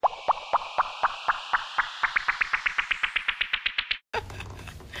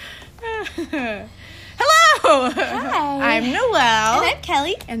Hello! Hi. I'm Noelle. And I'm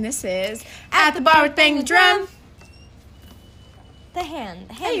Kelly. And this is At the Bar with Bang the Drum. The hand.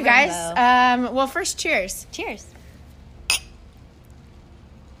 Hey, you guys. Well, first, cheers. Cheers.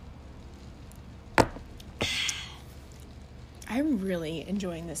 I'm really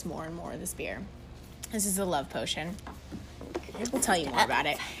enjoying this more and more, this beer. This is a love potion. We'll tell you more about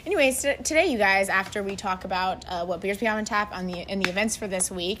it. Anyways, today, you guys, after we talk about what beers we have on tap in the events for this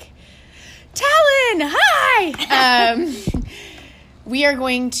week, Talon, hi! We are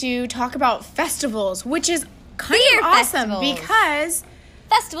going to talk about festivals, which is kind of awesome because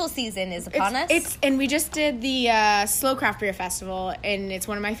festival season is upon us. And we just did the Slow Craft Beer Festival, and it's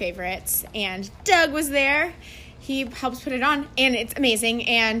one of my favorites. And Doug was there. He helps put it on, and it's amazing.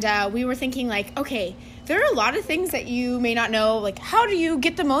 And we were thinking, like, okay, there are a lot of things that you may not know. Like, how do you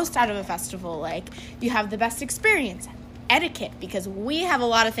get the most out of a festival? Like, you have the best experience. Etiquette, because we have a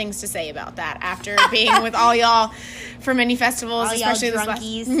lot of things to say about that after being with all y'all for many festivals, all especially y'all this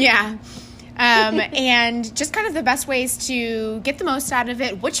drunkies. Yeah. And just kind of the best ways to get the most out of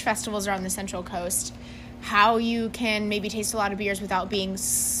it, which festivals are on the Central Coast, how you can maybe taste a lot of beers without being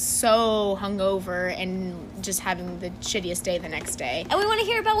so hungover and just having the shittiest day the next day. And we want to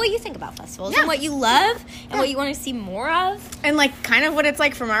hear about what you think about festivals and what you love and what you want to see more of. And like kind of what it's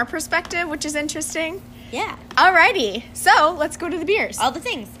like from our perspective, which is interesting. Yeah. Alrighty. So let's go to the beers. All the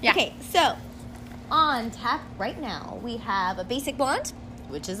things. Yeah. Okay, so on tap right now, we have a basic blonde,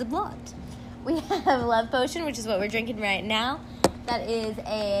 which is a blonde. We have Love Potion, which is what we're drinking right now. That is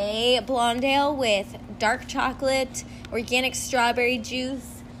a blonde ale with dark chocolate, organic strawberry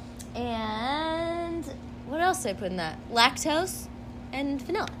juice, and what else did I put in that? Lactose and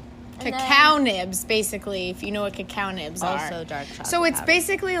vanilla. And cacao nibs, basically, if you know what cacao nibs are. Also dark chocolate So it's powder.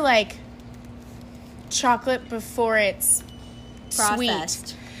 basically like chocolate before it's Processed.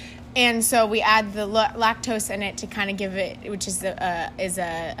 sweet. And so we add the lactose in it to kind of give it, which is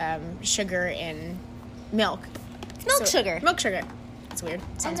sugar in milk. Milk sugar. Milk sugar. It's weird.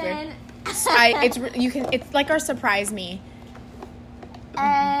 Sounds and weird. then It's like our surprise me,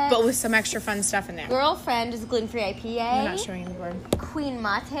 but with some extra fun stuff in there. Girlfriend is a gluten-free IPA. I'm not showing you the board. Queen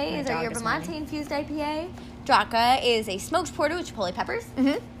Mate is our dog yerba is mate whining. infused IPA. Draka is a smoked porter with chipotle peppers.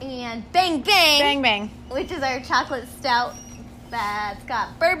 Mm-hmm. And Bang Bang, Bang bang. which is our chocolate stout that's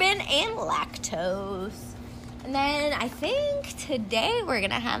got bourbon and lactose. And then I think today we're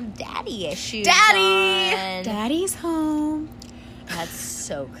gonna have daddy issues. on. Daddy's home. That's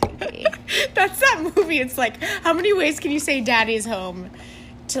so creepy. That's that movie. It's like, how many ways can you say daddy's home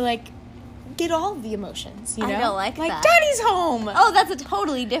to, like, get all of the emotions, you know? I don't like that. Like, daddy's home. Oh, that's a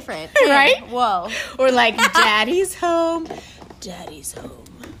totally different thing. Right? Whoa. Or, like, daddy's home. Daddy's home.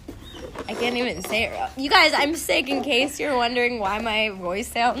 I can't even say it. You guys, I'm sick in case you're wondering why my voice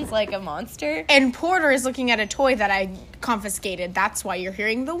sounds like a monster. And Porter is looking at a toy that I confiscated. That's why you're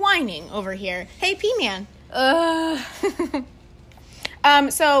hearing the whining over here. Hey, P-Man.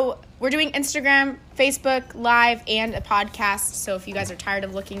 So we're doing Instagram, Facebook Live, and a podcast. So if you guys are tired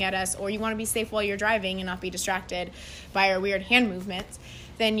of looking at us or you want to be safe while you're driving and not be distracted by our weird hand movements,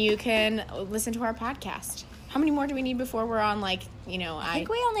 then you can listen to our podcast. How many more do we need before we're on, like, you know, I think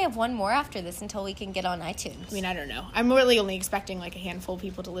we only have one more after this until we can get on iTunes. I mean, I don't know. I'm really only expecting, like, a handful of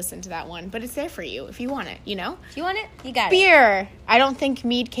people to listen to that one. But it's there for you if you want it, you know? If you want it, you got it. Beer. I don't think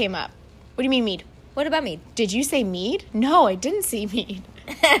mead came up. What do you mean mead? What about me? Did you say mead? No, I didn't see mead.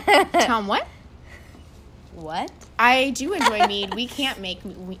 Tom, what? What? I do enjoy mead. We can't make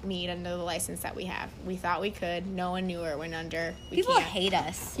mead under the license that we have. We thought we could. No one knew it went under. People can't. hate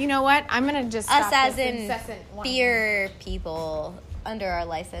us. You know what? I'm going to just stop Us as this in incessant whining. beer people under our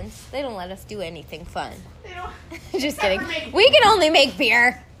license. They don't let us do anything fun. They don't. Just kidding. We can only make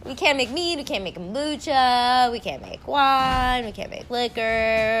beer. We can't make mead. We can't make kombucha. We can't make wine. We can't make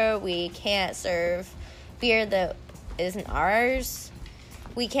liquor. We can't serve beer that isn't ours.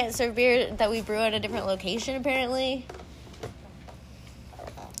 We can't serve beer that we brew at a different location, apparently.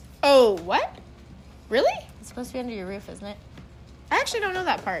 Oh, what? Really? It's supposed to be under your roof, isn't it? I actually don't know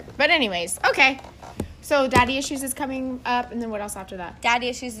that part. But anyways, okay. So Daddy Issues is coming up, and then what else after that? Daddy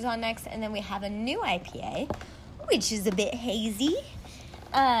Issues is on next, and then we have a new IPA, which is a bit hazy.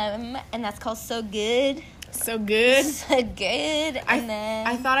 And that's called So Good. So good. So good. And then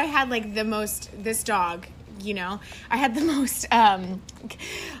I thought I had, like, the most, this dog, you know, I had the most, I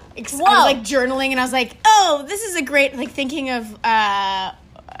was, like, journaling, and I was like, oh, this is a great, like, thinking of,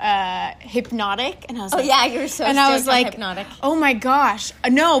 Hypnotic, and I was like, yeah, you're so and I was like, Hypnotic. Oh my gosh,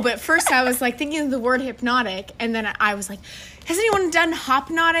 no, but first I was like thinking of the word hypnotic, and then I was like, has anyone done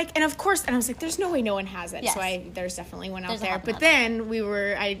Hopnotic? And of course, and I was like, there's no way no one has it. Yes. So there's definitely one out There's a there. But Hopnotic.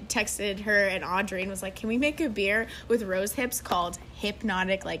 then I texted her and Audrey and was like, can we make a beer with rose hips called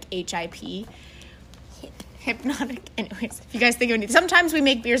Hypnotic, like HIP? Hypnotic. Anyways, if you guys think of anything. Sometimes we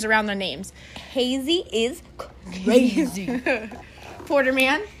make beers around their names. Hazy is crazy.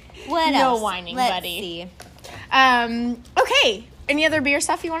 Porterman. What No else? whining, Let's buddy. See. Okay. Any other beer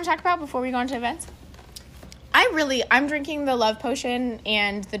stuff you want to talk about before we go on to events? I'm drinking the Love Potion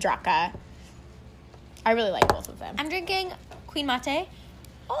and the Draka. I really like both of them. I'm drinking Queen Mate.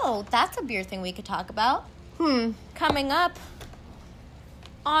 Oh, that's a beer thing we could talk about. Coming up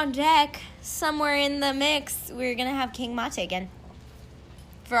on deck, somewhere in the mix, we're going to have King Mate again.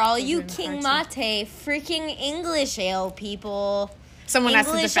 For all you King Mate freaking English ale people. Someone asked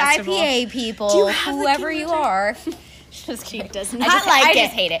at the English festival. IPA people. Do you have the whoever King you Mate? are. Just kidding. does I not just, like I it.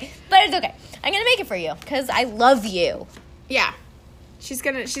 just hate it. But it's okay. I'm going to make it for you because I love you. Yeah.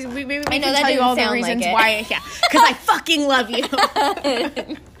 Maybe we I can know tell that you all didn't the sound like reasons it. why. Yeah. Because I fucking love you. I love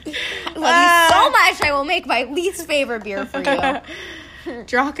you so much. I will make my least favorite beer for you.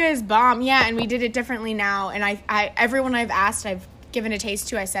 Draka is bomb. Yeah, and we did it differently now. And I everyone I've asked, I've given a taste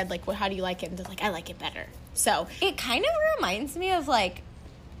to, I said, like, well, how do you like it? And they're like, I like it better. So It kind of reminds me of, like,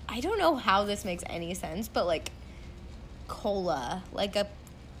 I don't know how this makes any sense, but, like, cola. Like a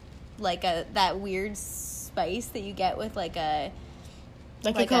that weird spice that you get with, like a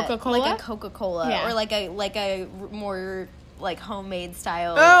Coca-Cola? like a Coca-Cola. Yeah. Or, like a more, like, homemade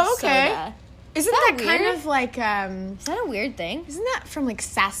style Oh, okay. soda. Isn't that that kind weird? of like Is that a weird thing? isn't that from like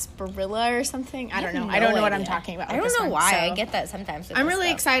sarsaparilla or something? I don't know. have I don't no know what I'm idea. talking about. I with don't this know one, why. so I get that sometimes. With I'm this really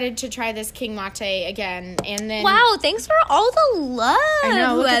stuff. excited to try this King Mate again, and then Wow, thanks for all the love. I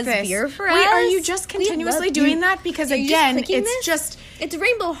know. Who Look has at this. beer for Wait, us? are you just We love continuously you. doing that? Because Are you again, just clicking it's this? It's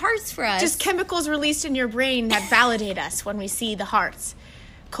rainbow hearts for us. just chemicals released in your brain that validate us when we see the hearts.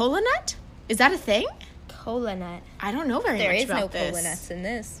 Cola nut? Is that a thing? cola nut. I don't know very There much is no about this. cola nuts in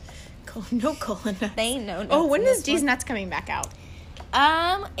this. No cola nuts. They ain't no nuts. Oh, when in is this D's one. nuts coming back out?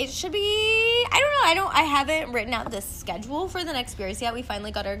 It should be. I don't know. I haven't written out the schedule for the next beers yet. We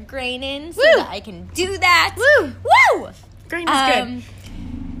finally got our grain in, so Woo! that I can do that. Woo! Woo! Grain is good.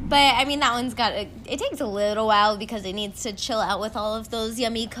 But I mean, that one's got. It takes a little while because it needs to chill out with all of those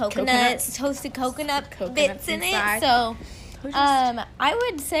yummy Coconuts. toasted coconut Coconuts bits in inside. it. So, We're just- I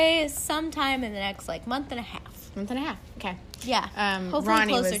would say sometime in the next month and a half. Month and a half. Okay. Yeah. Hopefully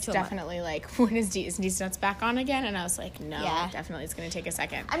Ronnie closer was to a month. definitely like, when is D's nuts back on again? And I was like, no, Yeah. definitely it's going to take a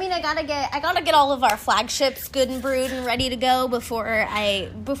second. I mean, I gotta get all of our flagships good and brewed and ready to go before I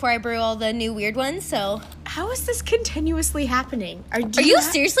brew all the new weird ones. So, How is this continuously happening? are you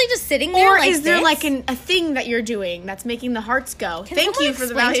seriously just sitting there? Or like is there this? like a thing that you're doing that's making the hearts go? Can Thank someone you for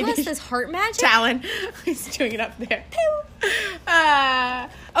the explain to us validation. this heart magic? Talon. He's doing it up there.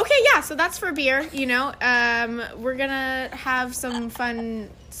 Okay, yeah, so that's for beer, you know. We're gonna have some fun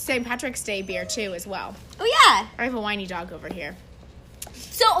St. Patrick's Day beer too as well. Oh yeah. I have a whiny dog over here.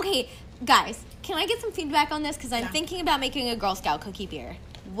 So okay, guys, can I get some feedback on this? Because I'm Yeah. thinking about making a Girl Scout cookie beer.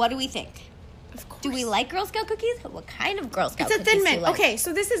 What do we think? Of course. Do we like Girl Scout cookies? What kind of Girl Scout It's a cookies Thin do you Mint. like? Okay,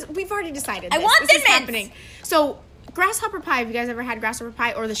 so we've already decided. I this. want This Thin is Mints. happening. So grasshopper pie. Have you guys ever had grasshopper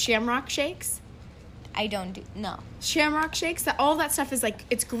pie or the Shamrock shakes? I don't do no. Shamrock shakes. All that stuff is like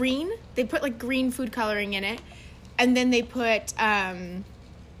it's green. They put like green food coloring in it, and then they put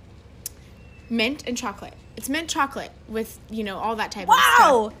mint and chocolate. It's mint chocolate with all that type of stuff.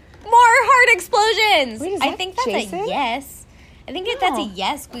 Wow! More heart explosions. Wait, is I that think that's Jason? a yes. I think that's a No.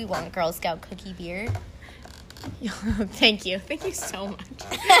 yes. We want Girl Scout cookie beer. Thank you so much.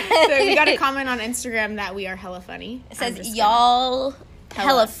 So we got a comment on Instagram that we are hella funny. It says y'all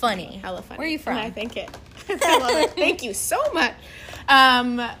hella funny. Hella funny. Where are you from? And I think it. I love it. Thank you so much.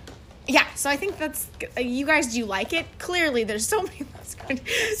 Yeah, so I think that's you guys. Do you like it? Clearly, there's so many.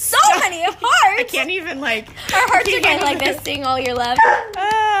 So many hearts. I can't even like. Our hearts are can't going like even- this, seeing all your love.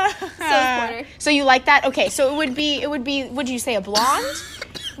 Porter. So you like that? Okay, so it would be. Would you say a blonde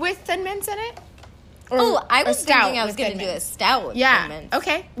with Thin Mints in it? Or Oh, I a was stout thinking I was with going to Thin do a Mints? stout with Yeah. Thin Mints.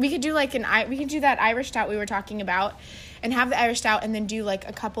 Okay. We could do we could do that Irish stout we were talking about, and have the Irish stout, and then do like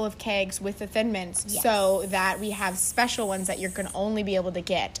a couple of kegs with the Thin Mints, Yes. so that we have special ones that you're gonna only be able to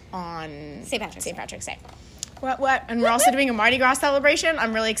get on St. Patrick's Day. What? And we're also doing a Mardi Gras celebration.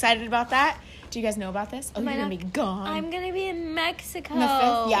 I'm really excited about that. Do you guys know about this? Oh, Am you're I gonna not- be gone. I'm going to be in Mexico. on the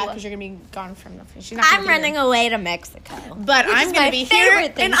 5th? Yeah, because you're gonna be gone from the 5th. She's not gonna I'm be here. running away to Mexico. But which I'm is going my to be here,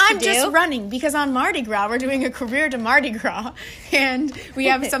 favorite thing and to I'm just do. running because on Mardi Gras we're doing a career to Mardi Gras, and we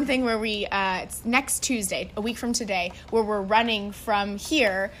have something where it's next Tuesday, a week from today, where we're running from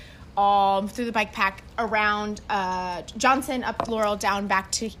here all through the bike path around Johnson, up Laurel, down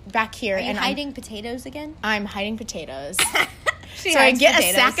back here. Are you hiding potatoes again? I'm hiding potatoes. So I get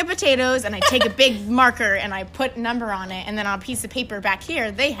a sack of potatoes and I take a big marker and I put a number on it, and then on a piece of paper back here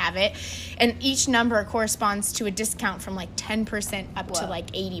they have it, and each number corresponds to a discount from like 10% up to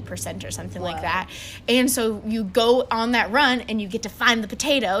like 80% or something like that. And so you go on that run and you get to find the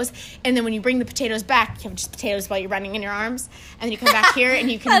potatoes, and then when you bring the potatoes back, you have just potatoes while you're running in your arms, and then you come back here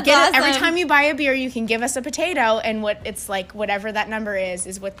and you can get it. Every time you buy a beer you can give us a potato, and what it's like whatever that number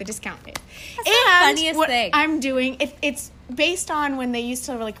is what the discount is. That's the funniest thing. I'm doing it's based on when they used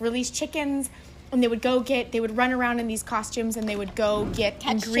to like release chickens, and they would run around in these costumes and they would go get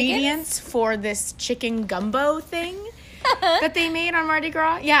ingredients for this chicken gumbo thing that they made on Mardi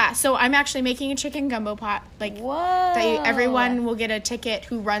Gras. Yeah, so I'm actually making a chicken gumbo pot. Like, everyone will get a ticket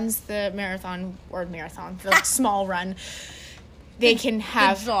who runs the marathon, the small run. They can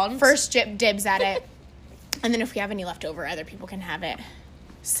have first dibs at it, and then if we have any left over, other people can have it.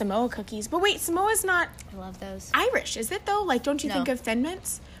 Samoa cookies. But wait, Samoa's not... I love those. Irish, is it though? Like, don't you think of Thin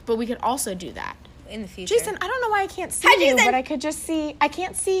Mints? But we could also do that. In the future. Jason, I don't know why I can't see you, but I could just see... I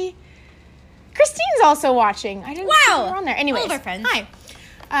can't see... Christine's also watching. I didn't see her on there. Anyways. All of our friends. Hi.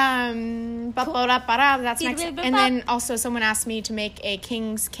 That's next. And then also someone asked me to make a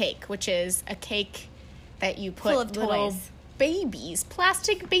king's cake, which is a cake that you put little babies,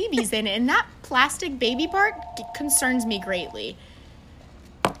 plastic babies in it. And that plastic baby part concerns me greatly.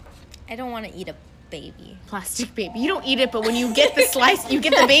 I don't want to eat a baby. Plastic baby. You don't eat it, but when you get the slice, you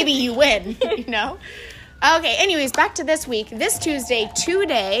get the baby, you win. You know? Okay, anyways, back to this week. This Tuesday,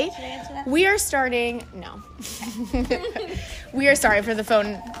 today, we are starting... No. We are sorry for the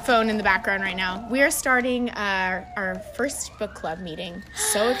phone in the background right now. We are starting our first book club meeting.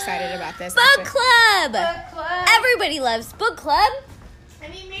 So excited about this. Book club! Everybody loves book club. I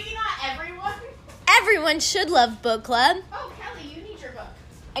mean, maybe not everyone. Everyone should love book club. Oh, Kelly, you need your book.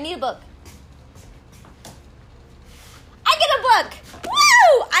 I need a book. I get a book.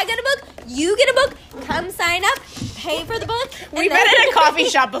 Woo! I get a book. You get a book. Come sign up. Pay for the book. We've been in a coffee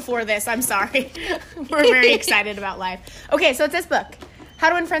shop before this. I'm sorry. We're very excited about life. Okay, so it's this book, How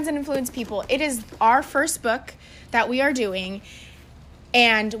to Win Friends and Influence People. It is our first book that we are doing,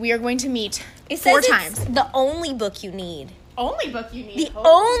 and we are going to meet 4 times. It's the only book you need. Only book you need. The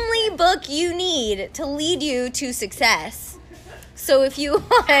only book you need to lead you to success. So if you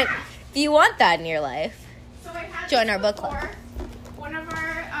want that in your life, join our book club. One of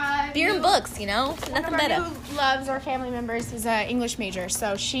our beer and books, nothing better. Who loves our family members is an English major,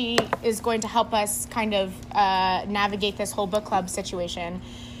 so she is going to help us kind of navigate this whole book club situation.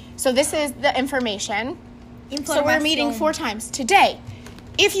 So this is the information. So we're meeting 4 times today.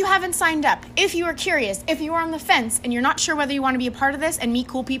 If you haven't signed up, if you are curious, if you are on the fence and you're not sure whether you want to be a part of this and meet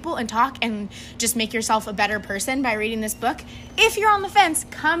cool people and talk and just make yourself a better person by reading this book, if you're on the fence,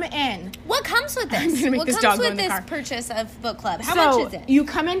 come in. What comes with this? What comes with this purchase of book club? How much is it? You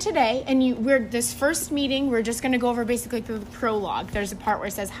come in today and this first meeting, we're just going to go over basically the prologue. There's a part where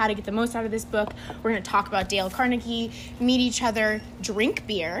it says how to get the most out of this book. We're going to talk about Dale Carnegie, meet each other, drink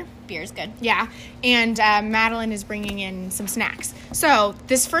beer. Beer's good. Yeah. And Madeline is bringing in some snacks. So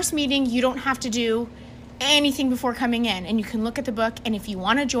this first meeting, you don't have to do anything before coming in, and you can look at the book, and if you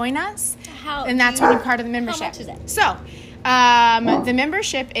want to join us, and that's when you're part of the membership. How much is it? So the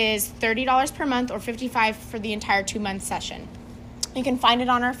membership is $30 per month or $55 for the entire 2-month session. You can find it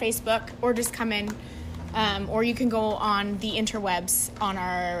on our Facebook or just come in. Or you can go on the interwebs on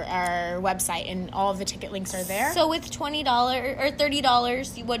our website, and all of the ticket links are there. So with $20 or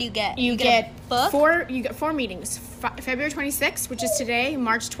 $30, what do you get? You get a book? 4 meetings. February 26th, which is today,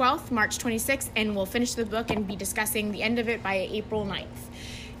 March 12th, March 26th, and we'll finish the book and be discussing the end of it by April 9th.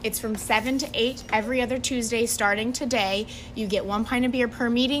 It's from 7 to 8 every other Tuesday starting today. You get 1 pint of beer per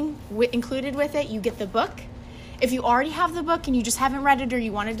meeting. Included with it, you get the book. If you already have the book and you just haven't read it or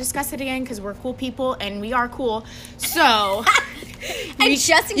you want to discuss it again, because we're cool people and we are cool, so and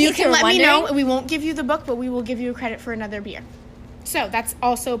just in case you can let wondering, me know. We won't give you the book, but we will give you a credit for another beer. So that's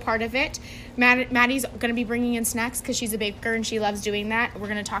also part of it. Maddie's going to be bringing in snacks because she's a baker and she loves doing that. We're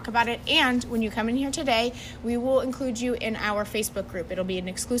going to talk about it. And when you come in here today, we will include you in our Facebook group. It'll be an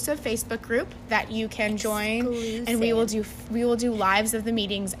exclusive Facebook group that you can join. And we will do lives of the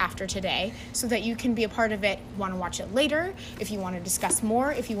meetings after today so that you can be a part of it. Want to watch it later, if you want to discuss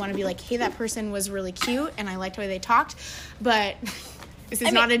more, if you want to be like, hey, that person was really cute and I liked the way they talked. But this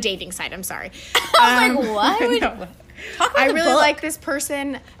is not a dating site. I'm sorry. I was like, what? No. Talk about I the really book. like this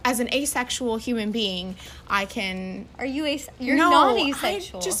person as an asexual human being. I can. Are you You're no, not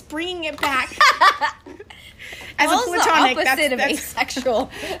asexual. I'm just bringing it back. As Well, a platonic, the opposite of that's asexual.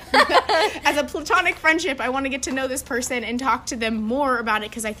 as a platonic friendship, I want to get to know this person and talk to them more about it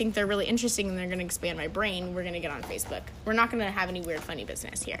because I think they're really interesting and they're going to expand my brain. We're going to get on Facebook. We're not going to have any weird, funny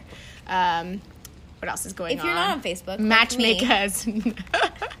business here. What else is going on? If you're not on Facebook, matchmakers.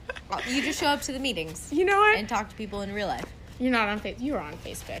 You just show up to the meetings. You know what? And talk to people in real life. You're not on Facebook. You're on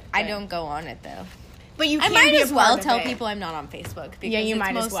Facebook. I don't go on it though. But you I can might be as a well part of tell it. people I'm not on Facebook. Because Yeah, you it's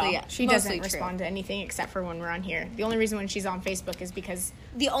might as mostly, well. She mostly doesn't true. respond to anything except for when we're on here. The only reason when she's on Facebook is because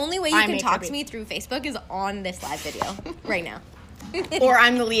The only way you I can make talk her be- to me through Facebook is on this live video right now. or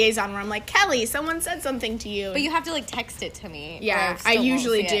I'm the liaison where I'm like, Kelly, someone said something to you. But you have to like text it to me. or Yeah, still I won't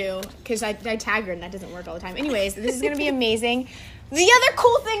usually see it. do because I tag her and that doesn't work all the time. Anyways, this is going to be amazing. The other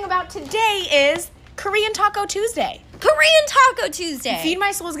cool thing about today is Korean Taco Tuesday. Korean Taco Tuesday. Feed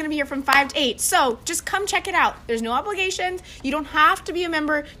My Soul is going to be here from 5 to 8. So just come check it out. There's no obligations. You don't have to be a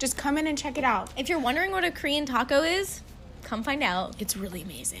member. Just come in and check it out. If you're wondering what a Korean taco is, come find out. It's really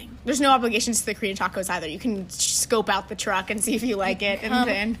amazing. There's no obligations to the Korean tacos either. You can scope out the truck and see if you like it. Come And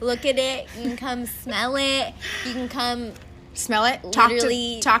then look at it. You can come smell it. You can come smell it.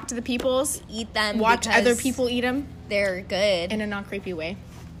 Literally Talk to the peoples. eat them. Watch because other people eat them They're good. in a non-creepy way.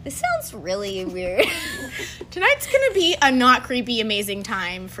 This sounds really weird. Tonight's going to be a not creepy, amazing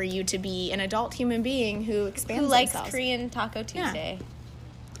time for you to be an adult human being who expands Who likes themselves. Korean Taco Tuesday?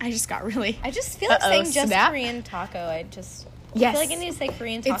 I just got really... I just feel like Uh-oh, saying just snap. Korean taco. I Yes. feel like I need to say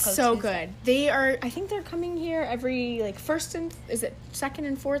Korean taco. It's so Tuesday. good. They are, I think they're coming here every, is it second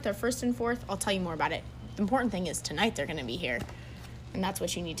and fourth or first and fourth? I'll tell you more about it. The important thing is tonight they're going to be here. And that's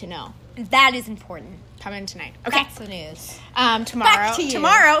what you need to know. That is important. Come in tonight. Okay. That's the news. Tomorrow, Back to you.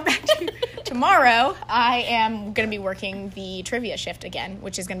 tomorrow, I am going to be working the trivia shift again,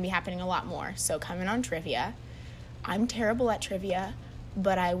 which is going to be happening a lot more. So come in on trivia. I'm terrible at trivia,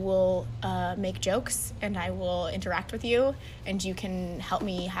 but I will make jokes and I will interact with you, and you can help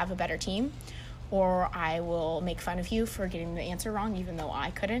me have a better team. Or I will make fun of you for getting the answer wrong, even though I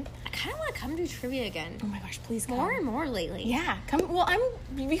couldn't. I kind of want to come do trivia again. Oh my gosh, please come. More and more lately. Yeah, come. Well,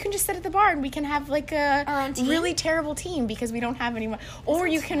 we can just sit at the bar and we can have like Our a own team? really terrible team because we don't have anyone. Or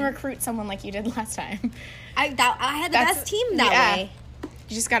you can recruit someone like you did last time. I had the That's- best team that yeah. way.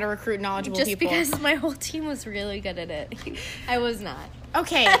 You just got to recruit knowledgeable Just people. because my whole team was really good at it. I was not.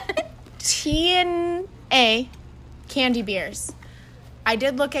 Okay, TNA candy beers. I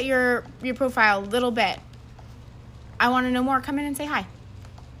did look at your profile a little bit. I want to know more. Come in and say hi.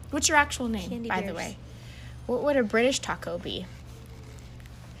 What's your actual name, Candy by the beers. way? What would a British taco be?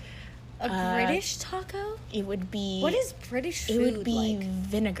 A British taco? It would be. What is British It food would be like?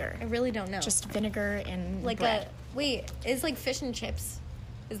 vinegar. I really don't know. Just vinegar and like bread. is like fish and chips.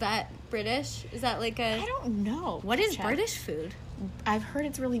 Is that British? Is that like a I don't know. What is Check. British food? I've heard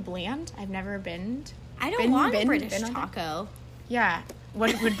it's really bland. I've never been. I don't want a been British on it. taco. Yeah. What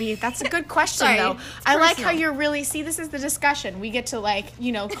it would be? That's a good question, Sorry, though. it's I like how personal. you're really. See, this is the discussion. We get to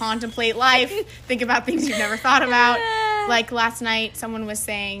contemplate life, think about things you've never thought about. Like last night, someone was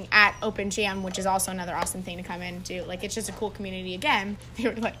saying at Open Jam, which is also another awesome thing to come into. Like it's just a cool community. Again, they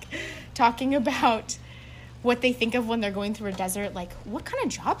were like talking about what they think of when they're going through a desert. Like, what kind of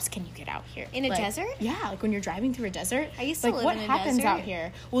jobs can you get out here In a Like, desert? Yeah, like when you're driving through a desert. I used to live what in a happens desert. out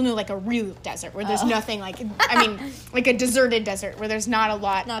here? Well, no, like a real desert where there's Oh. nothing. Like, I mean, like a deserted desert where there's not a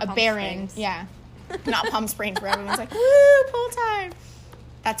lot. Not a Palm barren. Springs. Yeah, not Palm Springs where everyone's like, woo, pool time.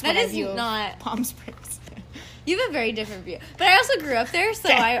 That's what That I is view of not- Palm Springs. You have a very different view. But I also grew up there, so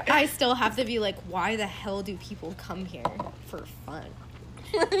Okay. I still have the view like, why the hell do people come here for fun?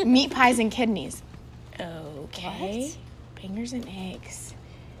 Meat pies and kidneys. Okay. What? Fingers and eggs.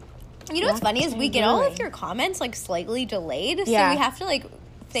 You know what's What funny is are we you get all of doing? your comments like slightly delayed, Yeah. so we have to like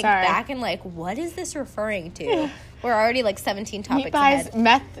think Sorry. back and like, what is this referring to? We're already like 17 Meat topics pies, ahead.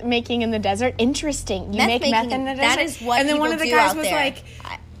 meth making in the desert. Interesting. You Meth make meth making- in the that desert. is what and then one people of the do guys out was there. like,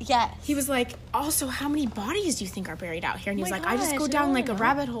 Yes. he was like, also, how many bodies do you think are buried out here? And he was my like, I just go gosh, I down don't like a know.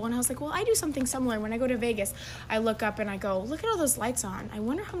 rabbit hole. And I was like, well, I do something similar. When I go to Vegas, I look up and I go, look at all those lights on. I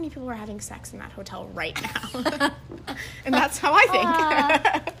wonder how many people are having sex in that hotel right now. And that's how I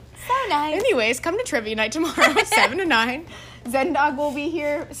think. So nice. Anyways, come to trivia night tomorrow, 7 to 9. Zen Dog will be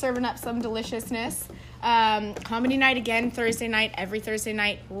here serving up some deliciousness. Comedy night again, Thursday night, every Thursday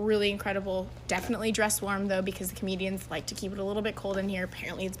night. Really incredible. Definitely dress warm, though, because the comedians like to keep it a little bit cold in here.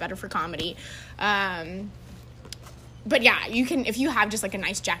 Apparently, it's better for comedy. But yeah, you can, if you have just like a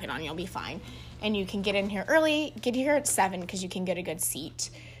nice jacket on, you'll be fine. And you can get in here early. Get here at 7 because you can get a good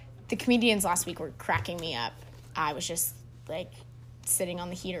seat. The comedians last week were cracking me up. I was just, like, sitting on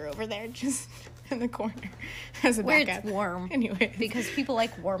the heater over there, just in the corner as a Where backup. it's warm. Anyway. Because people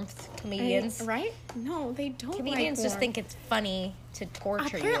like warmth, comedians. Right? No, they don't Comedians like just warmth. think it's funny to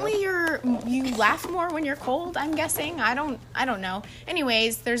torture Apparently you laugh more when you're cold, I'm guessing. I don't know.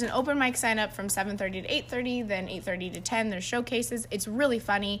 Anyways, there's an open mic sign up from 7:30 to 8:30, then 8:30 to 10. There's showcases. It's really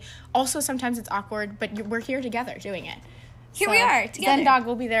funny. Also, sometimes it's awkward, but we're here together doing it. Here we are, together. Zen Dog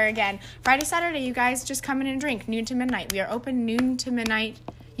will be there again. Friday, Saturday, you guys just come in and drink, noon to midnight. We are open noon to midnight.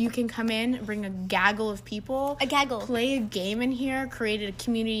 You can come in, bring a gaggle of people. A gaggle. Play a game in here, create a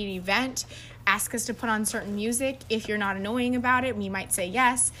community event, ask us to put on certain music. If you're not annoying about it, we might say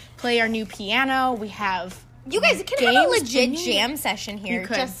yes. Play our new piano. We have You guys can have a legit jam session here. You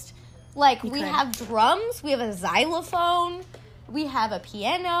could. Just like we could. have drums, we have a xylophone, we have a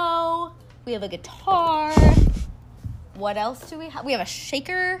piano, we have a guitar. What else do we have? We have a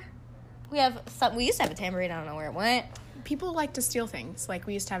shaker. We used to have a tambourine. I don't know where it went. People like to steal things. Like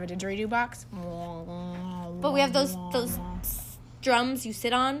we used to have a didgeridoo box. But we have those drums you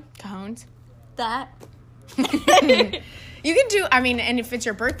sit on. Cajones. That. You can do, and if it's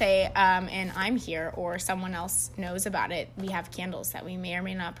your birthday and I'm here or someone else knows about it, we have candles that we may or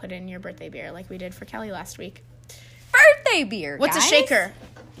may not put in your birthday beer like we did for Kelly last week. Birthday beer, What's guys? a shaker?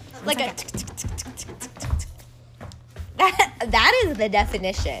 Like a... That is the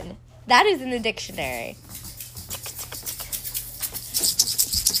definition. That is in the dictionary.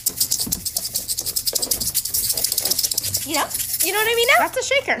 You know what I mean now? That's a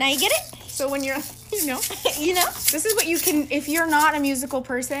shaker. Now you get it? So when you're, you know? This is what you can, if you're not a musical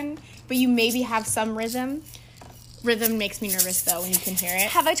person, but you maybe have some rhythm. Rhythm makes me nervous, though, when you can hear it.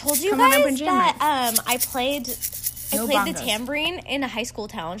 Have I told you Come on up guys and jam that I played the bongos. tambourine in a high school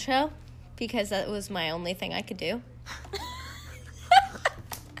talent show? Because that was my only thing I could do.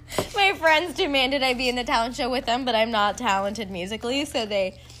 My friends demanded I be in the talent show with them, but I'm not talented musically, so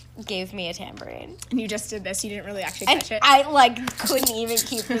they gave me a tambourine. And you just did this. You didn't really actually And touch it. I, couldn't even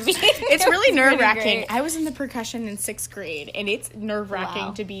keep the beat. It's really nerve-wracking. great. I was in the percussion in 6th grade, and it's nerve-wracking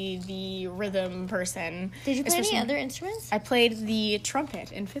Wow. to be the rhythm person. Did you play Especially- any other instruments? I played the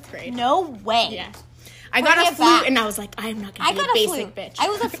trumpet in 5th grade. No way. Yeah. I got a it flute, back. and I was like, I'm not going I to be got a a basic flute. bitch. I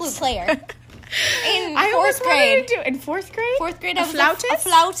was a flute player. In I always 4th wanted grade. to do in 4th grade. 4th grade, I was flautist? a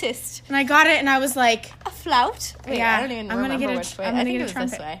flautist. And I got it, and I was like, A flout? Wait, Yeah, I don't even I'm gonna remember get a- which way. I'm I gonna think get it a was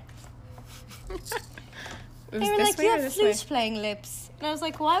trumpet. this way. it was They were this like, way you or have this flute way? playing lips. And I was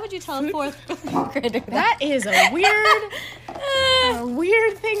like, why would you tell a 4th grader that? That is a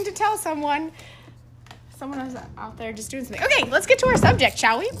weird thing to tell someone. Someone else out there just doing something. Okay, let's get to our subject,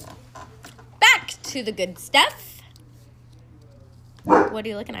 shall we? Back to the good stuff. What are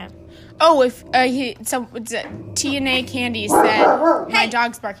you looking at? Oh, if TNA Candy said my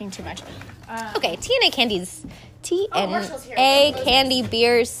dog's barking too much. Okay, TNA Candies. Marshall's here. TNA Candy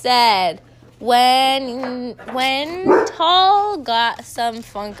Beer said, when y'all got some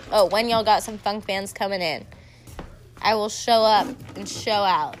funk fans coming in, I will show up and show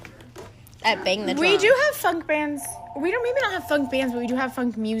out at Bang the Drum. We do have funk bands. We don't maybe not have funk bands, but we do have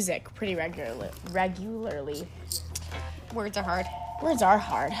funk music pretty regularly. Words are hard. Words are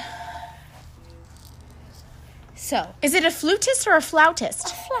hard. So, Is it a flutist or a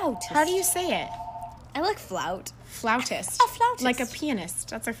flautist? flautist. How do you say it? I like flout. Flautist. A flautist. Like a pianist.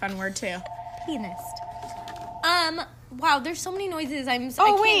 That's a fun word too. Pianist. Wow, there's so many noises. I Oh,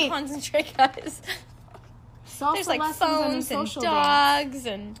 can't wait. concentrate, guys. Salsa There's like lessons and a phones and social dance. dogs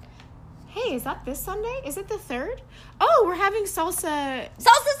and Hey, is that this Sunday? Is it the 3rd? Oh, we're having salsa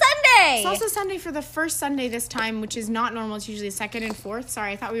Salsa Sunday for the first Sunday this time, which is not normal. It's usually 2nd and 4th.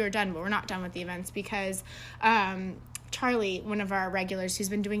 Sorry, I thought we were done, but we're not done with the events because Charlie, one of our regulars who's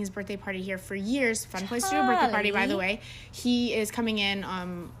been doing his birthday party here for years, fun place to do a birthday party, by the way, he is coming in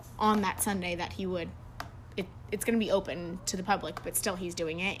on that Sunday that he would. It's going to be open to the public, but still he's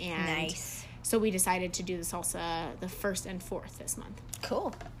doing it. And Nice. So we decided to do the salsa the 1st and 4th this month.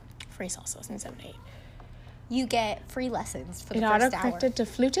 Cool. Free salsa lessons 7 to 8. You get free lessons for the It first hour. auto-corrected to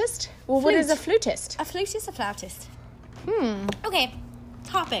flutist? Well, what is a flutist? A flutist, a flautist. Hmm. Okay,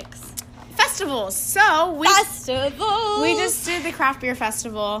 topics. Festivals. So we Festivals. we just did the craft beer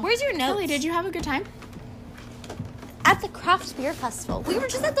festival. Where's your notes? Kelly, did you have a good time? At the craft beer festival. We were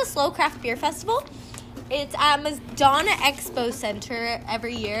just at the Slow Craft Beer Festival. It's at Madonna Expo Center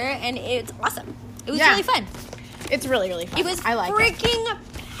every year, and it's awesome. It was Yeah. really fun. It's really, really fun. It was I like it. freaking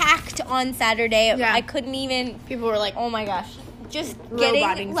packed on Saturday. Yeah. I couldn't even. People were like, Oh my gosh. Just Roboting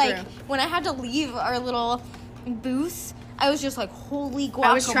getting, like, through. when I had to leave our little booth, I was just like, holy guacamole.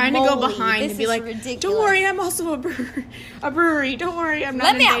 I was trying to go behind and be like, ridiculous. Don't worry, I'm also a brewery. Don't worry, I'm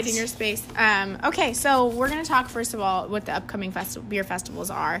not invading your space. Okay, so we're going to talk, first of all, what the upcoming beer festivals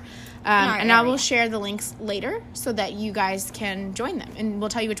are. And I will share the links later so that you guys can join them. And we'll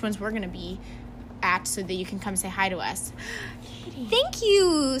tell you which ones we're going to be at so that you can come say hi to us. Thank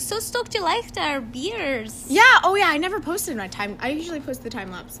you. So stoked you liked our beers. Yeah. Oh, yeah. I never posted my time. I usually post the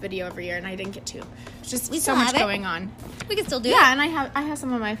time-lapse video every year, and I didn't get to. It's just so much going on. We can still do it. Yeah, and I have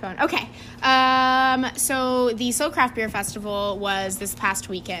some on my phone. Okay. So the Slow Craft Beer Festival was this past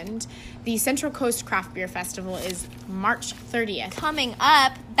weekend. The Central Coast Craft Beer Festival is March 30th. Coming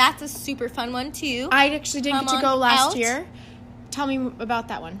up. That's a super fun one, too. I actually didn't get to go last year. Tell me about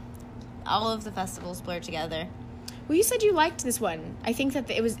that one. All of the festivals blur together. Well, you said you liked this one. I think that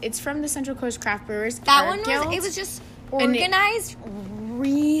it's from the Central Coast Craft Brewers. That one was just organized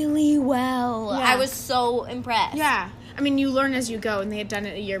really well. Yeah. I was so impressed. Yeah. I mean, you learn as you go, and they had done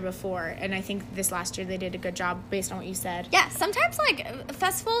it a year before, and I think this last year they did a good job based on what you said. Yeah, sometimes,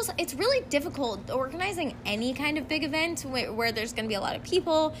 festivals, it's really difficult organizing any kind of big event where there's going to be a lot of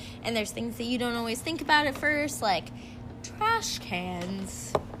people, and there's things that you don't always think about at first, like trash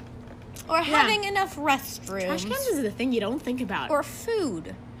cans. Or having enough restrooms. Trash cans is the thing you don't think about. Or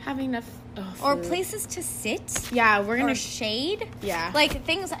food. Having enough food. Or places to sit. Yeah, we're going to... Or shade. Yeah.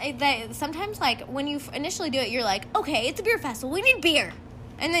 Things that sometimes, when you initially do it, you're like, okay, it's a beer festival. We need beer.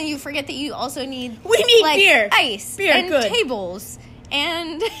 And then you forget that you also need... We need beer. Ice. Beer, and good. tables.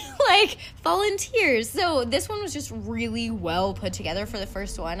 And, volunteers. So this one was just really well put together for the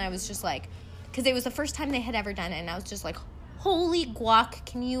first one. I was just like... Because it was the first time they had ever done it. And I was just like... Holy guac,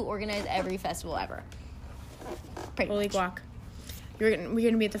 can you organize every festival ever? Holy guac. We're going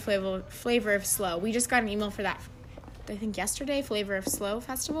to be at the Flavor of Slow. We just got an email for that, I think yesterday, Flavor of Slow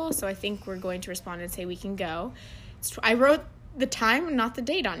Festival. So I think we're going to respond and say we can go. I wrote the time and not the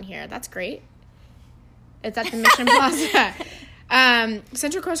date on here. That's great. It's at the Mission Plaza.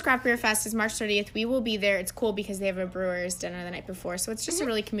 Central Coast Craft Beer Fest is March 30th. We will be there. It's cool because they have a brewer's dinner the night before. So it's just a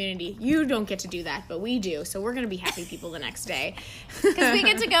really community. You don't get to do that, but we do. So we're going to be happy people the next day. Because we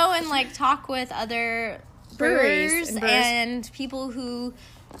get to go and, talk with other brewers and people who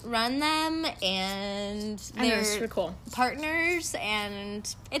run them, and they're super cool partners,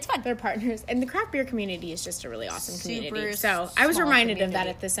 and it's fun. They're partners, and the craft beer community is just a really awesome community. So I was reminded of that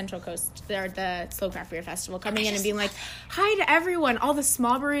at the Central Coast, or the Slow Craft Beer Festival, coming in and being like, hi to everyone, all the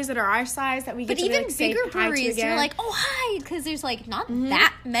small breweries that are our size that we get to even say bigger hi breweries, to again. you're like, oh hi, because there's not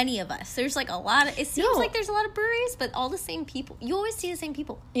that many of us. There's a lot of. It seems like there's a lot of breweries, but all the same people. You always see the same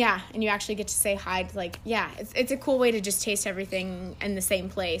people. Yeah, and you actually get to say hi to it's a cool way to just taste everything in the same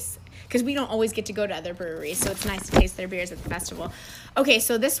place. Because we don't always get to go to other breweries, so it's nice to taste their beers at the festival. Okay,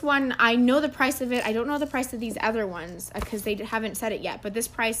 so this one, I know the price of it. I don't know the price of these other ones because they haven't said it yet, but this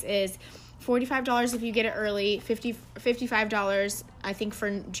price is $45 if you get it early, $55 I think for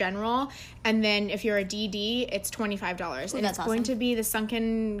general, and then if you're a DD, it's $25. And it's going to be the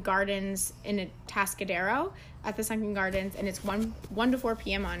Sunken Gardens in Atascadero at the Sunken Gardens, and it's 1 to 4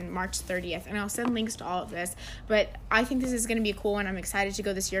 p.m. on March 30th. And I'll send links to all of this, but I think this is going to be a cool one. I'm excited to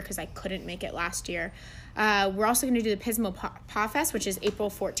go this year because I couldn't make it last year. We're also going to do the Pismo Paw Fest, which is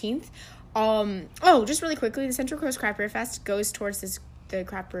April 14th. Just really quickly, the Central Coast Craft Beer Fest goes towards the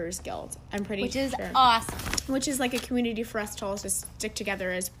Craft Brewers Guild. I'm pretty sure. Which is awesome. Which is like a community for us to all just stick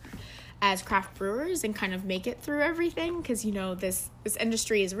together as craft brewers and kind of make it through everything, because this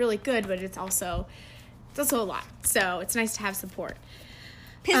industry is really good, but it's also a lot. So it's nice to have support.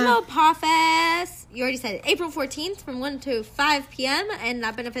 Pismo Paw Fest, you already said it, April 14th from 1 to 5 p.m. and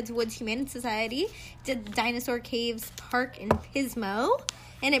that benefits Woods Humane Society. It's at Dinosaur Caves Park in Pismo.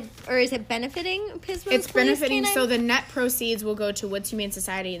 Is it benefiting Pismo? It's benefiting, so the net proceeds will go to Woods Humane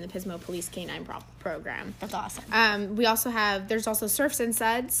Society and the Pismo Police Canine program. That's awesome. There's also Surf and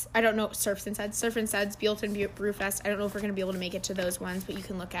Suds, Buellton Brew Fest. I don't know if we're going to be able to make it to those ones, but you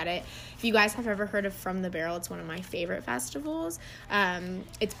can look at it. If you guys have ever heard of From the Barrel, it's one of my favorite festivals.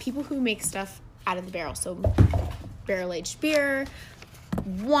 It's people who make stuff out of the barrel, so barrel-aged beer,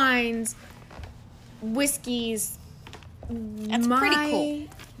 wines, whiskeys. That's pretty cool.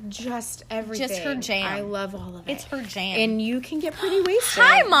 Just everything. Just her jam. I love all of it. It's her jam. And you can get pretty wasted.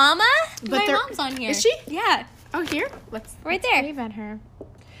 Hi, Mama. But my mom's on here. Is she? Yeah. Oh, here? Let's there. Wave at her.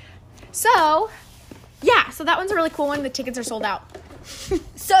 So that one's a really cool one. The tickets are sold out.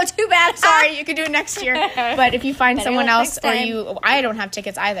 So too bad. Sorry, you can do it next year. But if you find someone else, I don't have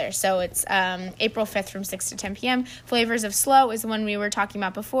tickets either. So it's April 5th from 6 to 10 p.m. Flavors of Slow is the one we were talking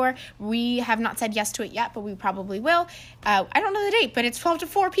about before. We have not said yes to it yet, but we probably will. I don't know the date, but it's 12 to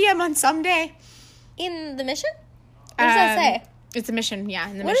 4 p.m. on some day. In the Mission? What does that say? It's a mission, yeah,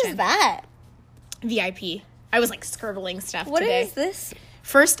 in the What mission. is that? VIP. I was like scribbling stuff What today. is this?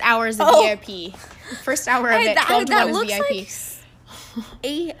 First hour is a VIP. First hour of it, 12 to 1 is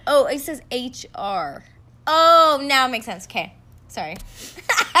VIP. It says HR. Oh, now it makes sense. Okay. Sorry.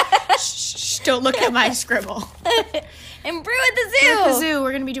 Shh, don't look at my scribble. And brew at the zoo. Brew at the zoo.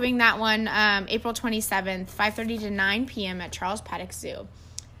 We're going to be doing that one April 27th, 5:30 to 9 p.m. at Charles Paddock Zoo.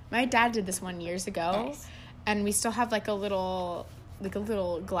 My dad did this one years ago. Nice. And we still have like a little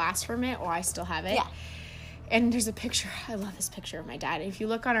glass from it, or I still have it. Yeah. And there's a picture. I love this picture of my dad. If you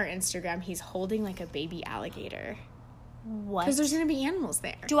look on our Instagram, he's holding like a baby alligator. What? Because there's going to be animals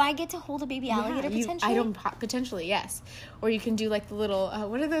there. Do I get to hold a baby alligator potentially? Potentially, yes. Or you can do like the little,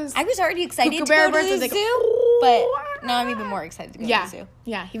 what are those? I was already excited to Kookaburra go to birds the that zoo, but now I'm even more excited to go to the zoo.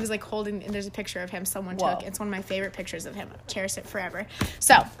 Yeah, he was like holding, and there's a picture of him someone Whoa. took. It's one of my favorite pictures of him. I'll cherish it forever.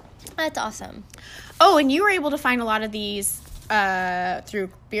 So. That's awesome. Oh, and you were able to find a lot of these through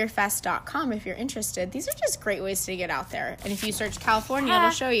beerfest.com if you're interested. These are just great ways to get out there. And if you search California,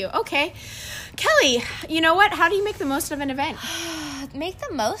 it'll show you. Okay. Kelly, you know what? How do you make the most of an event? Make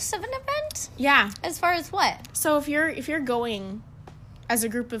the most of an event? Yeah. As far as what? So if you're going as a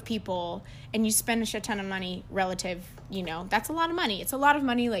group of people and you spend a shit ton of money relative, that's a lot of money. It's a lot of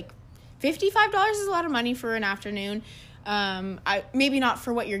money. Like $55 is a lot of money for an afternoon. Maybe not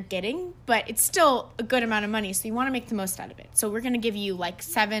for what you're getting, but it's still a good amount of money, so you want to make the most out of it. So we're going to give you like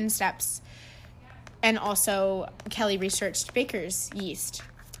 7 steps, and also Kelly researched baker's yeast,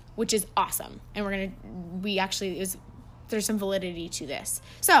 which is awesome, and there's some validity to this.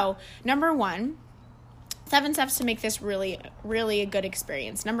 So number 1, 7 steps to make this really, really a good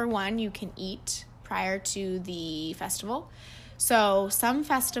experience. Number 1, you can eat prior to the festival. So some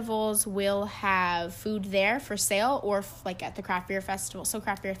festivals will have food there for sale, or like at the craft beer festival. So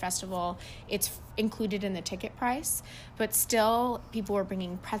craft beer festival, it's included in the ticket price, but still people are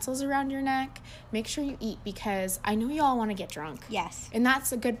bringing pretzels around your neck. Make sure you eat, because I know you all want to get drunk. Yes. And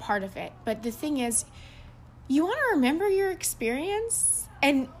that's a good part of it. But the thing is, you want to remember your experience,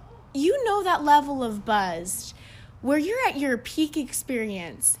 and that level of buzzed where you're at your peak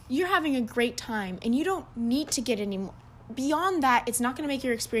experience. You're having a great time, and you don't need to get any more. Beyond that, it's not going to make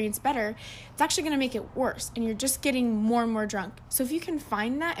your experience better. It's actually going to make it worse, and you're just getting more and more drunk. So if you can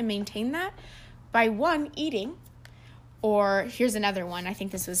find that and maintain that by 1, eating, or here's another one. I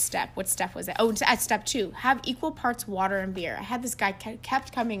think this was what step was it? Oh, at step 2, have equal parts water and beer. I had this guy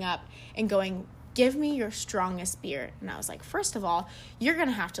kept coming up and going, give me your strongest beer. And I was like, first of all, you're going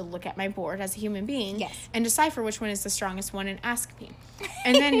to have to look at my board as a human being and decipher which one is the strongest one and ask me.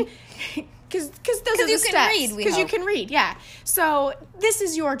 And then... Because those are the steps. Because you can read, yeah. So this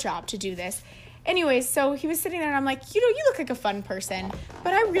is your job to do this. Anyways, so he was sitting there, and I'm like, you look like a fun person,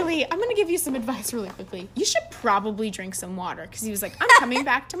 but I'm going to give you some advice really quickly. You should probably drink some water. Because he was like, I'm coming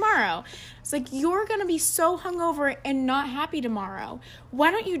back tomorrow. It's like, you're going to be so hungover and not happy tomorrow.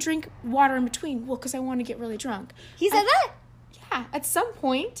 Why don't you drink water in between? Well, because I want to get really drunk. He said that? Yeah, at some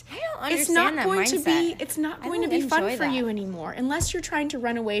point, I don't understand that mindset. It's not going to be fun for you anymore, unless you're trying to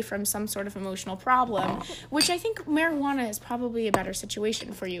run away from some sort of emotional problem, which I think marijuana is probably a better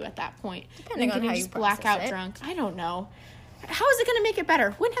situation for you at that point. Depending on how you blackout drunk. I don't know. How is it going to make it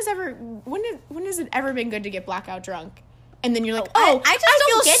better? When has it ever been good to get blackout drunk? And then you're like, I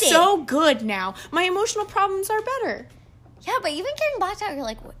feel so good now. My emotional problems are better. Yeah, but even getting blacked out, you're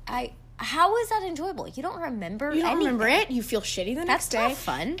like, how is that enjoyable? You don't remember anything. You don't remember it. You feel shitty the next day. That's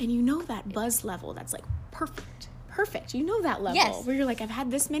not fun. And that buzz level that's like perfect. You know that level. Yes. Where you're like, I've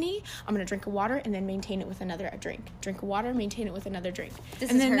had this many. I'm going to drink a water and then maintain it with another drink. Drink a water, maintain it with another drink.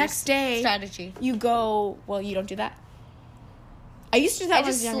 And then next day, strategy. You go, well, you don't do that. I used to do that when I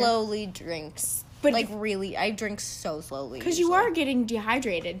was younger. Slowly drink. But really, I drink so slowly. Because you are getting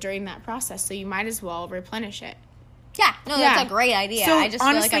dehydrated during that process, so you might as well replenish it. Yeah, that's a great idea. So I just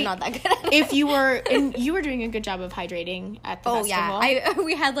honestly, feel like I'm not that good at it. If you were doing a good job of hydrating at the festival. Yeah,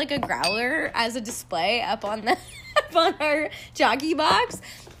 we had like a growler as a display up on our jockey box,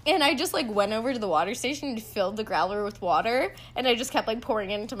 and I just like went over to the water station and filled the growler with water, and I just kept like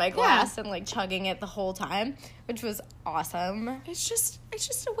pouring it into my glass and like chugging it the whole time, which was awesome. It's just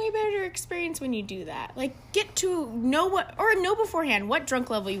a way better experience when you do that. Like, get to know beforehand what drunk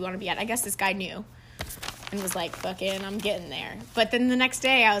level you want to be at. I guess this guy knew. And was like, fucking, I'm getting there. But then the next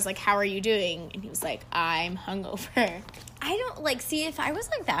day, I was like, how are you doing? And he was like, I'm hungover. I don't, if I was,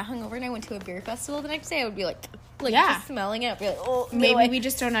 that hungover and I went to a beer festival the next day, I would be like, Like, Yeah. just smelling it, I'll be like, oh, Maybe we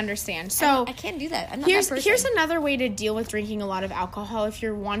just don't understand. So I can't do that. I'm not that person. here's another way to deal with drinking a lot of alcohol if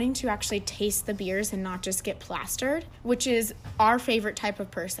you're wanting to actually taste the beers and not just get plastered, which is our favorite type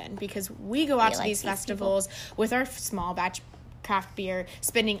of person, because we go out to these festivals with our small batch craft beer,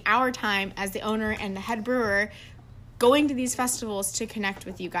 spending our time as the owner and the head brewer going to these festivals to connect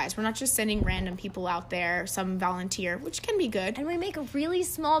with you guys. We're not just sending random people out there, some volunteer, which can be good. And we make really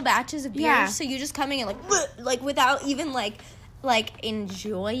small batches of beer, Yeah. so you just coming in like without even like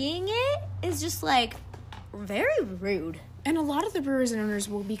enjoying it is just like very rude. And a lot of the brewers and owners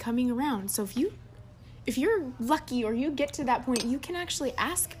will be coming around. So if you're lucky or you get to that point, you can actually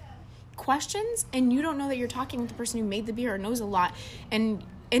ask questions and you don't know that you're talking with the person who made the beer or knows a lot.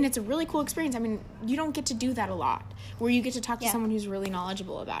 And it's a really cool experience. I mean, you don't get to do that a lot, where you get to talk to someone who's really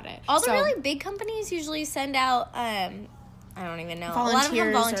knowledgeable about it. All the really big companies usually send out, I don't even know. A lot of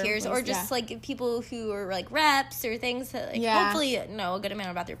them volunteers or just like people who are like reps or things that hopefully know a good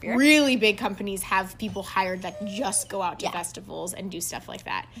amount about their beer. Really big companies have people hired that just go out to festivals and do stuff like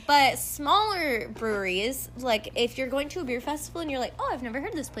that. But smaller breweries, like if you're going to a beer festival and you're like, oh, I've never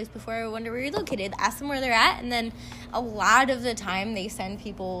heard of this place before, I wonder where you're located, ask them where they're at, and then a lot of the time they send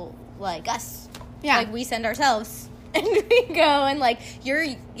people like us. Yeah. Like we send ourselves. And we go and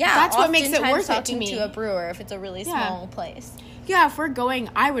that's what makes it worth it to me. To a brewer if it's a really small place. Yeah, if we're going,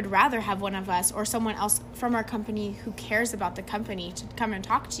 I would rather have one of us or someone else from our company who cares about the company to come and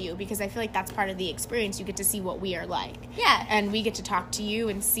talk to you, because I feel like that's part of the experience. You get to see what we are like. Yeah. And we get to talk to you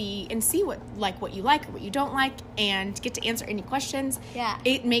and see what you like or what you don't like, and get to answer any questions. Yeah.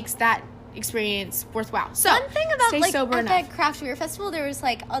 It makes that experience worthwhile. So one thing about at that craft beer festival, there was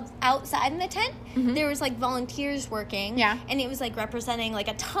outside in the tent, there was volunteers working, and it was representing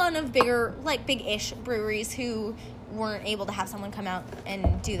a ton of bigger big-ish breweries who weren't able to have someone come out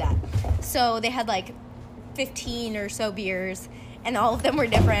and do that. So they had 15 or so beers, and all of them were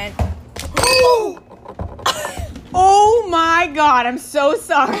different. Oh my god, I'm so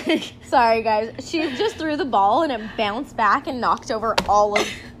sorry. Sorry guys, she just threw the ball and it bounced back and knocked over all of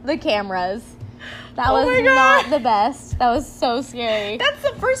the cameras. That was not the best. That was so scary. That's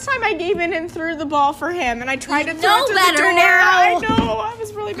the first time I gave in and threw the ball for him, and I tried to throw it to better the door. Now. I know, I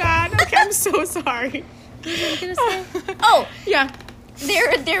was really bad. Okay, I'm so sorry. What were you gonna say? Oh, yeah.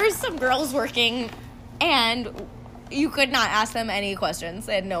 There was some girls working, and you could not ask them any questions.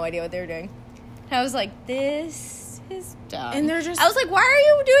 They had no idea what they were doing. And I was like, this is dumb. And they're just... I was like, why are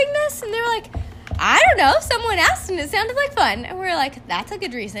you doing this? And they were like, I don't know. Someone asked and it sounded like fun. And we were like, that's a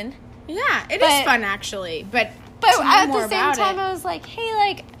good reason. Yeah, it is fun actually. But at the same time, I was like,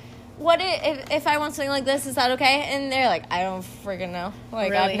 hey, what if I want something like this? Is that okay? And they're like, I don't freaking know.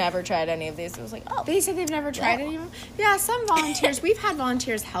 Really? I've never tried any of these. I was like, oh. They said they've never tried any of them? Yeah, some volunteers. We've had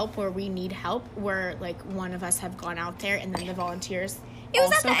volunteers help where we need help, where one of us have gone out there and then the volunteers It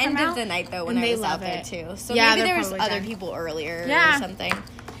was at the end of the night, though, when I was out there, too. So maybe there was other people earlier or something.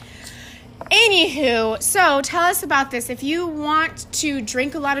 Anywho, so tell us about this. If you want to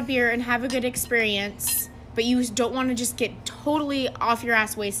drink a lot of beer and have a good experience, but you don't want to just get totally off your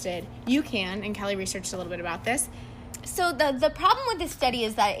ass wasted, you can. And Kelly researched a little bit about this. So the problem with this study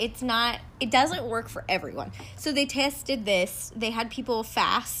is that it doesn't work for everyone. So they tested this. They had people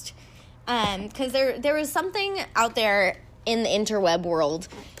fast because there was something out there in the interweb world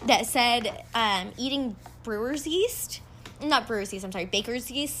that said eating baker's yeast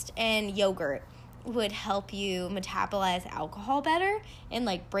and yogurt would help you metabolize alcohol better and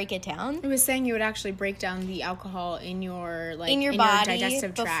break it down. It was saying you would actually break down the alcohol in your body your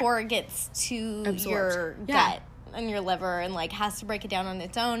digestive tract before it gets to your gut and your liver, and has to break it down on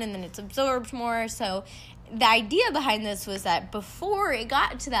its own, and then it's absorbed more. So the idea behind this was that before it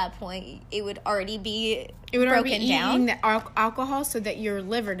got to that point, it would already be broken down. Eating the alcohol so that your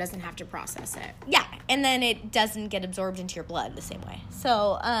liver doesn't have to process it. Yeah, and then it doesn't get absorbed into your blood the same way.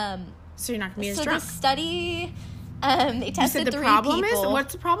 So, so you're not gonna be as drunk. So the study, they tested the 3 problem people. Is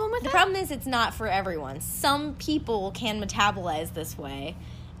what's the problem with it? The problem is it's not for everyone. Some people can metabolize this way.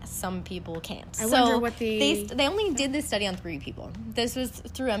 Some people can't. I wonder what they only did this study on 3 people. This was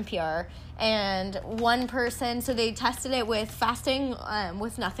through NPR, and one person. So they tested it with fasting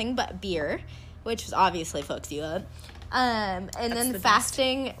with nothing but beer, which was obviously fucks you up, and then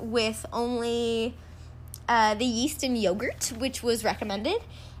fasting with only the yeast and yogurt, which was recommended,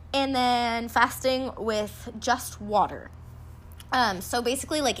 and then fasting with just water. So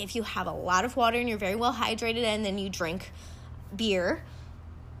basically, if you have a lot of water and you're very well hydrated, and then you drink beer,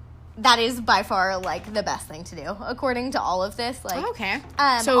 that is by far, like, the best thing to do, according to all of this. Like, okay.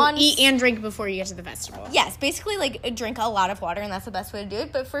 So eat and drink before you get to the festival. Yes, basically, like, drink a lot of water, and that's the best way to do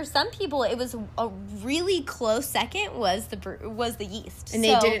it. But for some people, it was a really close second was the yeast. And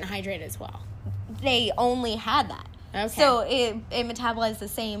they didn't hydrate as well. They only had that. Okay. So it metabolized the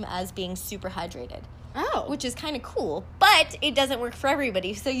same as being super hydrated. Oh. Which is kind of cool. But it doesn't work for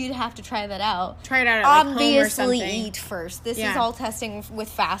everybody, so you'd have to try that out. Try it out at, Obviously, home or something. eat first. This is all testing with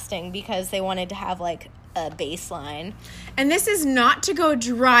fasting because they wanted to have, like, a baseline. And this is not to go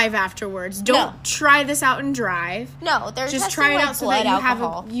drive afterwards. Don't try this out and drive. No, they're just testing, try it like, out so blood that you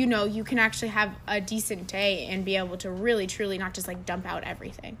alcohol. have you can actually have a decent day and be able to really truly not just like dump out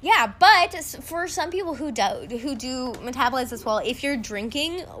everything. Yeah, but for some people who do metabolize this well, if you're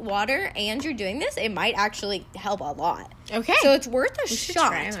drinking water and you're doing this, it might actually help a lot. Okay. So it's worth a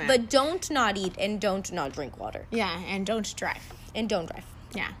shot, but don't not eat and don't not drink water. Yeah, and don't drive. And don't drive.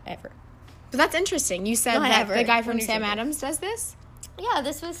 Yeah. Ever. But that's interesting. You said that the guy from Sam Adams does this? Yeah,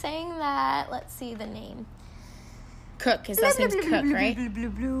 this was saying that, let's see the name. Cook. His last name's Cook, right?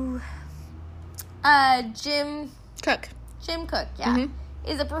 Jim Cook. Jim Cook, yeah.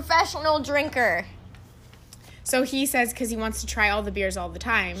 Is a professional drinker. So he says because he wants to try all the beers all the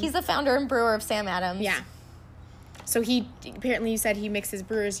time. He's the founder and brewer of Sam Adams. Yeah. So he, apparently you said he mixes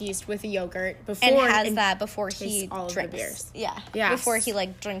brewer's yeast with a yogurt before. And has that before he all drinks. Of the beers. Yeah. Yes. Before he,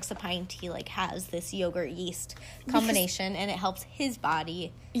 like, drinks a pint, he, like, has this yogurt yeast combination, and it helps his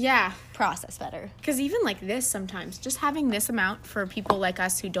body process better. Because even like this sometimes, just having this amount for people like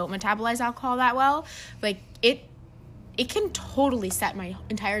us who don't metabolize alcohol that well, like, it can totally set my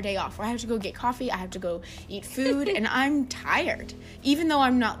entire day off. Where I have to go get coffee, I have to go eat food, and I'm tired. Even though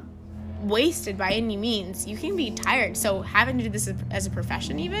I'm not wasted by any means, you can be tired. So having to do this as a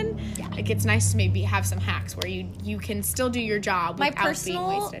profession, even like, it's nice to maybe have some hacks where you can still do your job without being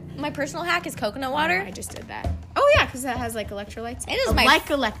wasted. My personal hack is coconut water. I just did that. Oh yeah, because that has like electrolytes. It is my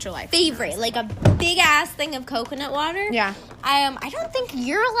electrolytes favorite, like a big ass thing of coconut water. Yeah. I don't think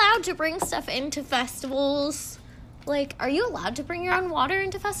you're allowed to bring stuff into festivals. Like, are you allowed to bring your own water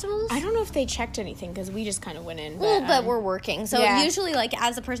into festivals? I don't know if they checked anything because we just kind of went in. But we're working. So usually, like,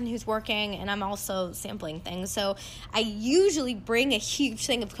 as a person who's working, and I'm also sampling things, so I usually bring a huge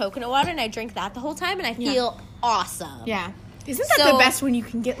thing of coconut water, and I drink that the whole time, and I feel awesome. Yeah. Isn't that the best when you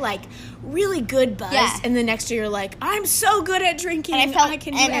can get, like, really good buzz, and the next year you're like, I'm so good at drinking, and I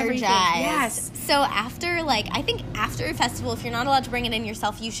can energized. do everything. Yes. So after, like, I think after a festival, if you're not allowed to bring it in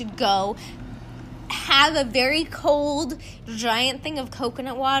yourself, you should go have a very cold, giant thing of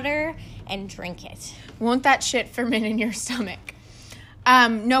coconut water and drink it. Won't that shit ferment in your stomach?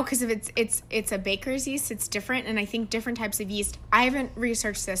 No, because if it's a baker's yeast, it's different, and I think different types of yeast. I haven't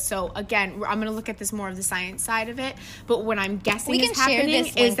researched this, so again, I'm going to look at this more of the science side of it. But what I'm guessing is happening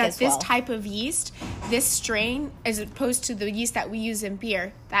is that this type of yeast, this strain, as opposed to the yeast that we use in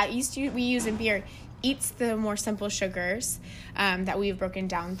beer, that yeast we use in beer eats the more simple sugars that we've broken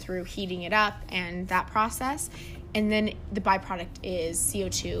down through heating it up and that process. And then the byproduct is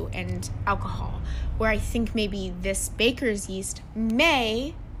CO2 and alcohol, where I think maybe this baker's yeast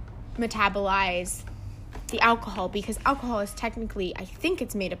may metabolize the alcohol, because alcohol is technically, I think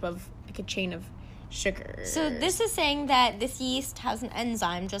it's made up of like a chain of sugars. So this is saying that this yeast has an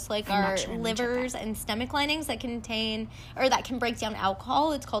enzyme, just like our livers and stomach linings, that contain, or that can break down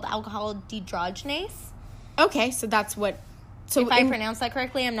alcohol. It's called alcohol dehydrogenase. Okay, so that's what... So if I pronounce that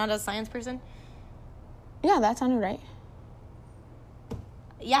correctly, I'm not a science person. Yeah, that sounded right.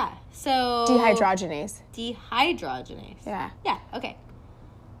 Yeah, so... Dehydrogenase. Dehydrogenase. Yeah. Yeah, okay.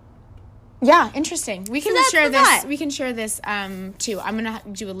 Yeah, interesting. We can share this. That. We can share this too. I'm gonna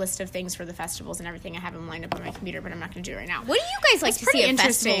do a list of things for the festivals and everything. I have them lined up on my computer, but I'm not gonna do it right now. What do you guys like to see at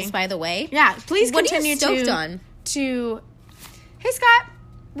festivals, by the way? Yeah, please continue what are you stoked on? Hey, Scott.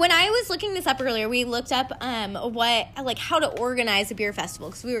 When I was looking this up earlier, we looked up how to organize a beer festival,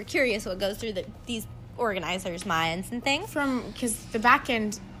 because we were curious what goes through these organizers' minds and things. Because the back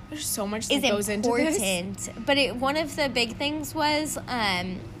end, there's so much that goes into this. But one of the big things was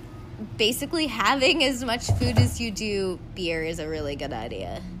basically having as much food as you do beer is a really good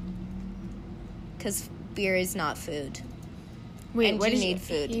idea, because beer is not food. Wait, and what you need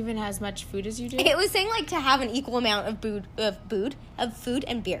food? Even as much food as you do? It was saying like to have an equal amount of food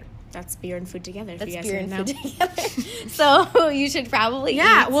and beer. That's beer and food together. That's beer and food together. So you should probably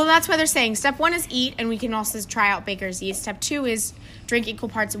eat. Well, that's why they're saying step 1 is eat, and we can also try out baker's yeast. Step 2 is drink equal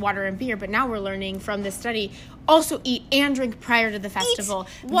parts of water and beer. But now we're learning from this study, also eat and drink prior to the festival.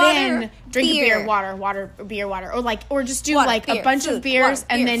 Then drink beer, water, beer, water, or just do a bunch of beers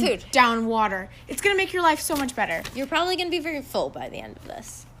and then down water. It's gonna make your life so much better. You're probably gonna be very full by the end of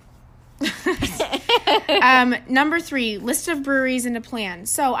this. Number 3, list of breweries and a plan.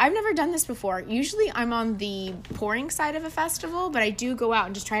 So I've never done this before. Usually I'm on the pouring side of a festival, but I do go out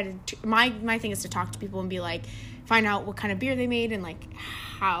and just try to, my thing is to talk to people and be like, find out what kind of beer they made and like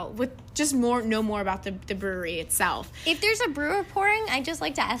how, with just know more about the brewery itself. If there's a brewer pouring, I just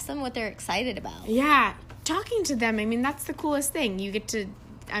like to ask them what they're excited about. Yeah, talking to them, I mean, that's the coolest thing. You get to,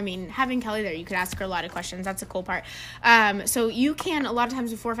 I mean, having Kelly there, you could ask her a lot of questions. That's a cool part. So you can, a lot of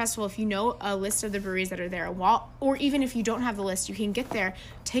times before a festival, if you know a list of the breweries that are there, or even if you don't have the list, you can get there,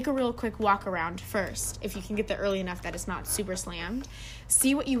 take a real quick walk around first. If you can get there early enough that it's not super slammed,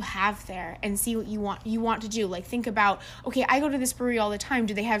 see what you have there and see what you want to do. Like, think about, okay, I go to this brewery all the time.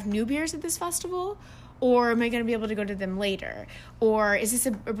 Do they have new beers at this festival? Or am I going to be able to go to them later? Or is this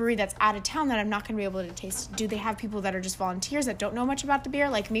a brewery that's out of town that I'm not going to be able to taste? Do they have people that are just volunteers that don't know much about the beer?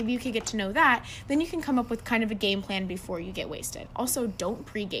 Like, maybe you could get to know that. Then you can come up with kind of a game plan before you get wasted. Also, don't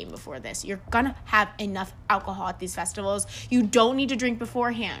pregame before this. You're going to have enough alcohol at these festivals. You don't need to drink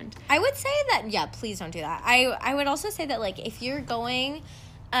beforehand. I would say that, yeah, please don't do that. I would also say that, like, if you're going...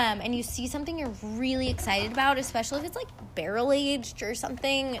 and you see something you're really excited about, especially if it's like barrel aged or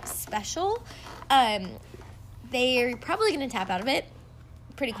something special, they're probably going to tap out of it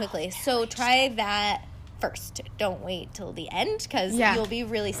pretty quickly. So try that first. Don't wait till the end, because you'll be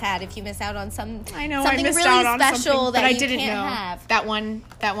really sad if you miss out on something I really out on special that I you didn't can't know. have. That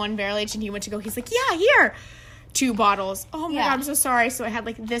one barrel aged, and he went to go. He's like, yeah, here. 2 bottles. Oh my God, I'm so sorry. So I had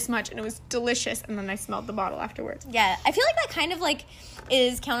like this much and it was delicious. And then I smelled the bottle afterwards. Yeah, I feel like that kind of like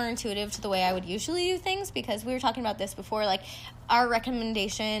is counterintuitive to the way I would usually do things, because we were talking about this before. Like, our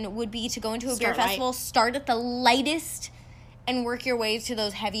recommendation would be to go into a beer festival, start at the lightest, and work your way to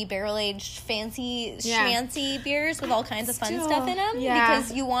those heavy barrel-aged, fancy, schmancy beers with all kinds of fun stuff in them. Yeah.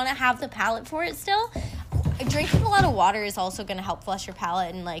 Because you want to have the palate for it still. Drinking a lot of water is also going to help flush your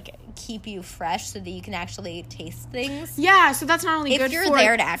palate and, like, keep you fresh so that you can actually taste things. Yeah, so that's not only good for... If you're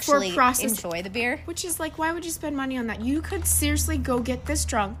there to actually enjoy the beer. Which is, like, why would you spend money on that? You could seriously go get this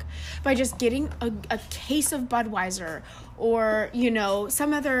drunk by just getting a case of Budweiser or, you know,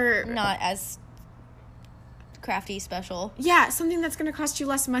 some other... Not as... crafty special. Yeah, something that's going to cost you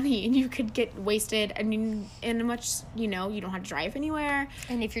less money, and you could get wasted and in a much, you know, you don't have to drive anywhere.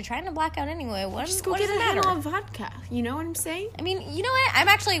 And if you're trying to black out anyway, just go get a handle of vodka. You know what I'm saying? I mean, you know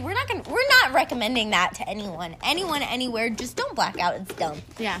what? We're not recommending that to anyone, anywhere. Just don't black out. It's dumb.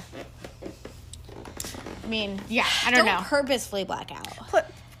 Yeah. I mean, yeah, I don't know. Don't purposefully black out.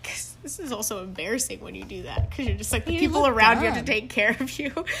 But this is also embarrassing when you do that, because you're just like, the people around you have to take care of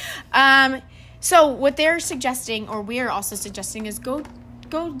you. So what they're suggesting, or we are also suggesting, is go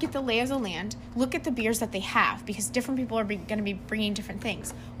get the lay of the land. Look at the beers that they have, because different people are going to be bringing different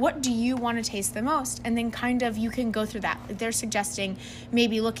things. What do you want to taste the most? And then kind of you can go through that. They're suggesting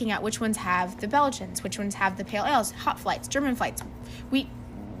maybe looking at which ones have the Belgians, which ones have the pale ales, hot flights, German flights,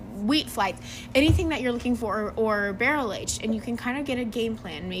 wheat flights, anything that you're looking for, or barrel aged, and you can kind of get a game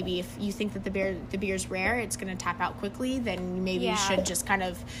plan. Maybe if you think that the beer's rare, it's going to tap out quickly, then maybe you should just kind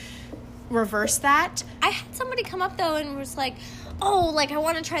of reverse that. I had somebody come up though and was like, oh, like, I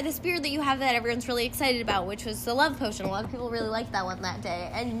want to try this beer that you have that everyone's really excited about, which was the Love Potion. A lot of people really liked that one that day,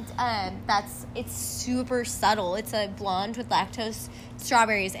 and it's super subtle. It's a blonde with lactose,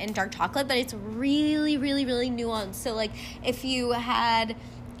 strawberries, and dark chocolate, but it's really, really, really nuanced. So, like, if you had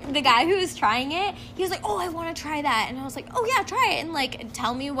the guy who was trying it, he was like, oh, I want to try that, and I was like, oh yeah, try it, and like,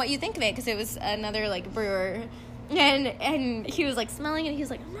 tell me what you think of it, because it was another like brewer. And he was, like, smelling it. He was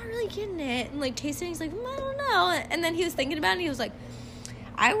like, I'm not really getting it. And, like, tasting it. He's like, I don't know. And then he was thinking about it. And he was like,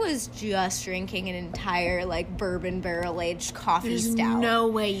 I was just drinking an entire, like, bourbon barrel-aged coffee stout. No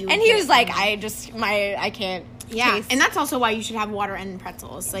way you would. And he was like, I can't taste. And that's also why you should have water and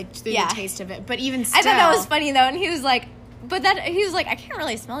pretzels, like, through the taste of it. But even still. I thought that was funny, though. And he was like, he was like, I can't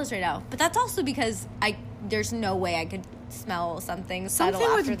really smell this right now. But that's also because there's no way I could smell something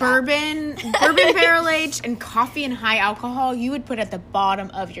with bourbon barrel aged and coffee and high alcohol, you would put at the bottom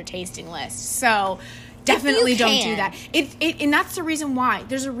of your tasting list. So definitely don't do that. And that's the reason why.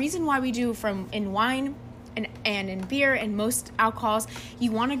 There's a reason why we do in wine and in beer and most alcohols.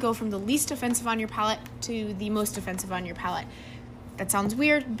 You want to go from the least offensive on your palate to the most offensive on your palate. That sounds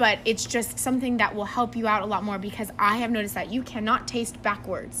weird, but it's just something that will help you out a lot more, because I have noticed that you cannot taste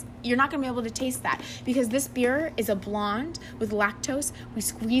backwards. You're not going to be able to taste that, because this beer is a blonde with lactose. We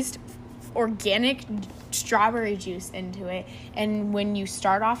squeezed organic strawberry juice into it, and when you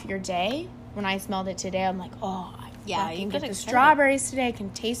start off your day, when I smelled it today, I'm like, oh, I can get the strawberries today. I can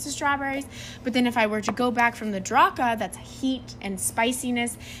taste the strawberries. But then if I were to go back from the Draka, that's heat and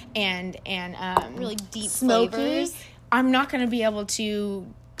spiciness and really deep smoky flavors. I'm not going to be able to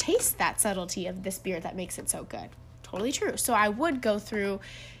taste that subtlety of this beer that makes it so good. Totally true. So I would go through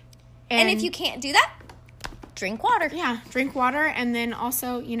and if you can't do that, drink water. Yeah, drink water, and then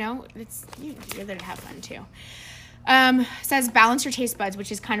also, you're there to have fun too. Says balance your taste buds,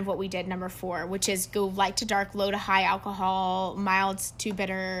 which is kind of what we did, number 4, which is go light to dark, low to high alcohol, mild to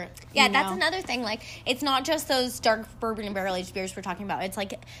bitter. Yeah, that's another thing. Like, it's not just those dark bourbon and barrel-aged beers we're talking about. It's,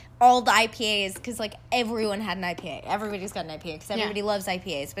 like, all the IPAs, because, like, everyone had an IPA. Everybody's got an IPA, because everybody loves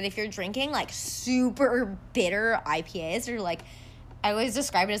IPAs. But if you're drinking, like, super bitter IPAs, or, like, I always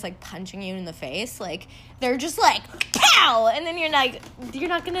describe it as, like, punching you in the face. Like, they're just, like, pow! And then you're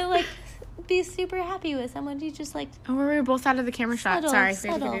not gonna, like, be super happy with someone. You just, like... Oh, we were both out of the camera shot. Sorry,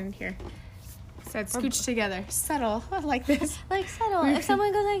 subtle. we didn't hear. Said scooch together. Subtle. I like this. Like, subtle. If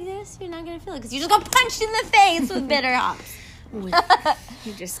someone goes like this, you're not gonna feel it, because you just got punched in the face with bitter hops.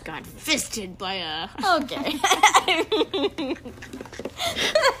 You just got fisted by a... Okay.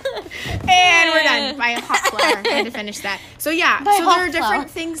 And we're done. By a hot flower. I had to finish that. So, yeah. By so there are different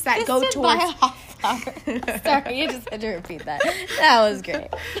things that go towards... By a hot flower. Sorry, you just had to repeat that. That was great.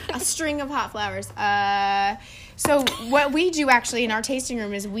 A string of hot flowers. So what we do actually in our tasting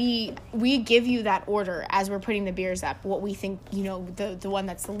room is we give you that order as we're putting the beers up, what we think, the one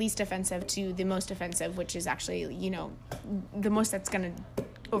that's the least offensive to the most offensive, which is actually, the most that's going to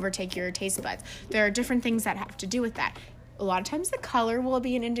overtake your taste buds. There are different things that have to do with that. A lot of times the color will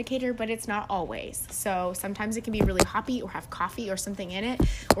be an indicator, but it's not always. So sometimes it can be really hoppy or have coffee or something in it,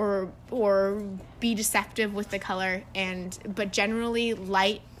 or be deceptive with the color. But generally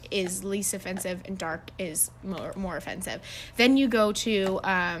light is least offensive and dark is more offensive. Then you go to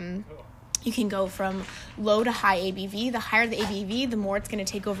you can go from low to high ABV. The higher the ABV, the more it's going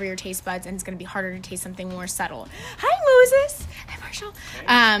to take over your taste buds, and it's going to be harder to taste something more subtle. Hi, Moses. Hi, Marshall.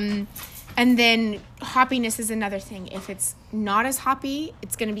 And then hoppiness is another thing. If it's not as hoppy,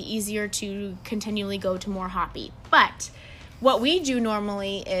 it's going to be easier to continually go to more hoppy. But what we do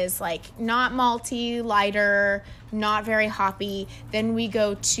normally is like not malty, lighter, not very hoppy. Then we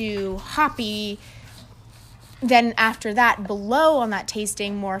go to hoppy. Then after that, below on that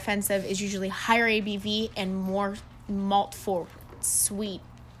tasting, more offensive is usually higher ABV and more malt forward, sweet,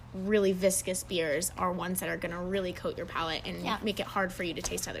 really viscous beers are ones that are going to really coat your palate and make it hard for you to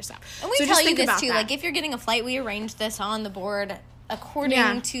taste other stuff. And we tell you this too, like if you're getting a flight, we arrange this on the board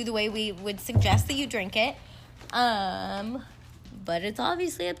according to the way we would suggest that you drink it. But it's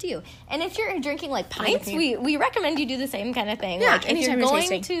obviously up to you. And if you're drinking like pints, we recommend you do the same kind of thing. Yeah, like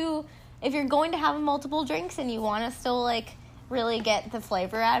if you're going to have multiple drinks and you want to still like really get the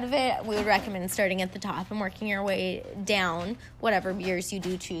flavor out of it, we would recommend starting at the top and working your way down, whatever beers you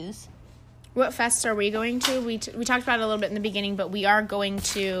do choose. What fests are we going to? We talked about it a little bit in the beginning, but we are going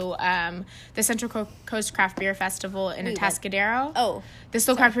to the Central Coast Craft Beer Festival in Atascadero. Oh. The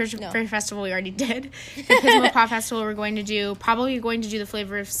Slow Craft Beer Festival we already did. The Pismo Pop Festival we're going to do. Probably going to do the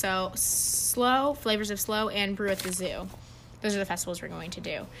Flavors of Slow, and Brew at the Zoo. Those are the festivals we're going to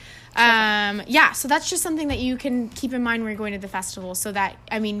do. So that's just something that you can keep in mind when you're going to the festival, so that,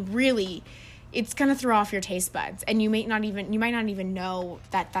 really, it's going to throw off your taste buds, and you might not even know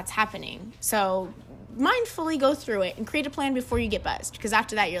that that's happening. So mindfully go through it and create a plan before you get buzzed, because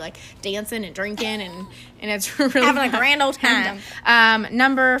after that you're like dancing and drinking and it's really having a grand old time.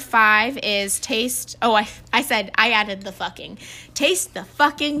 Number 5 is taste. Oh, I added the fucking. Taste the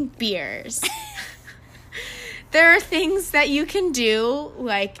fucking beers. There are things that you can do,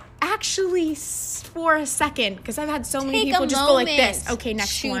 like actually for a second, because I've had so many people just go like this. Okay,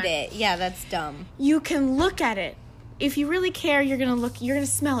 next one. Shoot it. Yeah, that's dumb. You can look at it. If you really care, you're gonna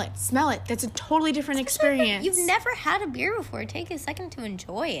smell it. Smell it. That's a totally different experience. You've never had a beer before. Take a second to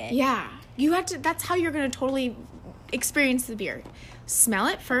enjoy it. Yeah. You have to. That's how you're gonna totally experience the beer. Smell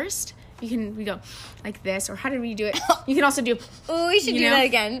it first. We go like this, or how did we do it? You can also do... Oh, we should do that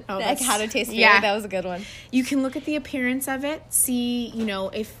again. Oh, like how to taste beer. Yeah. That was a good one. You can look at the appearance of it, see,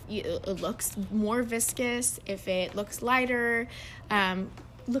 if it looks more viscous, if it looks lighter.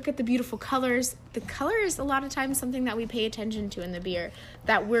 Look at the beautiful colors. The color is a lot of times something that we pay attention to in the beer,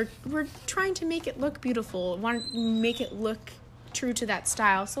 that we're trying to make it look beautiful, want to make it look true to that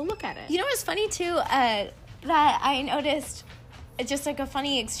style. So look at it. You know what's funny too? That I noticed... Just like a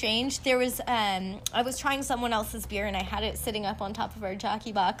funny exchange. There was, I was trying someone else's beer and I had it sitting up on top of our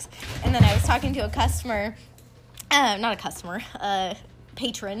jockey box. And then I was talking to a customer, not a customer,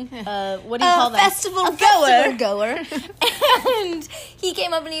 patron. What do you call that? Festival goer. And he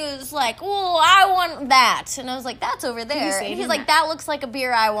came up and he was like, well, I want that. And I was like, that's over there. And he's like, that looks like a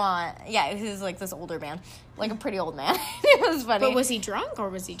beer I want. Yeah, he was like this older man. Like a pretty old man. It was funny. But was he drunk or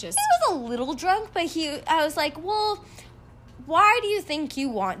was he just... He was a little drunk, but I was like, well... why do you think you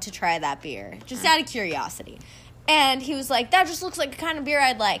want to try that beer? Just out of curiosity. And he was like, that just looks like the kind of beer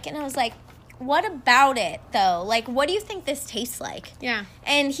I'd like. And I was like, what about it, though? Like, what do you think this tastes like? Yeah.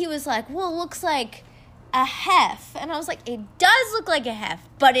 And he was like, well, it looks like a hef. And I was like, it does look like a hef,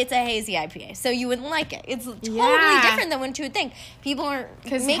 but it's a hazy IPA, so you wouldn't like it. It's totally different than what you would think. People aren't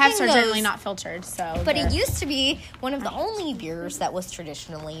because making hefs are those, generally not filtered. So, but it used to be one of the only beers that was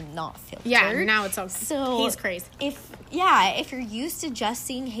traditionally not filtered. Yeah, now it's so he's crazy. If you're used to just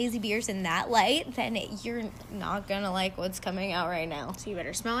seeing hazy beers in that light, then you're not gonna like what's coming out right now. So you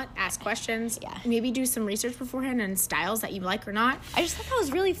better smell it, ask questions, Yeah. maybe do some research beforehand and styles that you like or not. I just thought that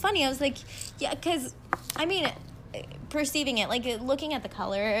was really funny. I was like, yeah, because I mean, perceiving it, like looking at the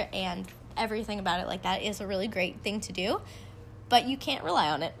color and everything about it like that is a really great thing to do, but you can't rely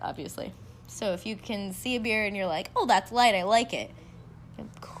on it, obviously. So if you can see a beer and you're like, oh, that's light, I like it, it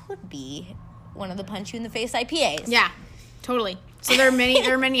could be one of the punch you in the face IPAs. Yeah, totally. So there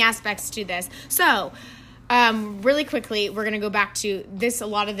are many aspects to this. So really quickly, we're going to go back to this. A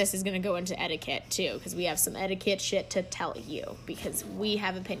lot of this is going to go into etiquette too, because we have some etiquette shit to tell you, because we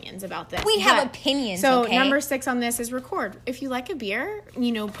have opinions about this. We have opinions. So okay? number 6 on this is record. If you like a beer,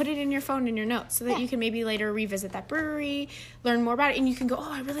 put it in your phone in your notes so that you can maybe later revisit that brewery, learn more about it, and you can go,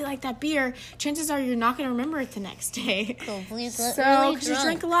 oh, I really like that beer. Chances are you're not going to remember it the next day. Hopefully you because really you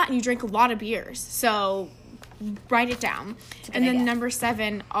drink a lot and you drink a lot of beers. So write it down. And then number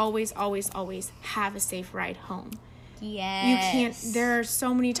 7, always have a safe ride home. Yes. You can't. There are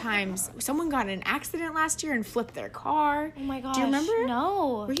so many times. Someone got in an accident last year and flipped their car. Oh my gosh. Do you remember?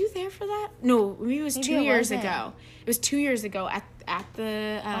 No. Were you there for that? No, maybe it was Maybe 2 it years wasn't. ago. It was 2 years ago at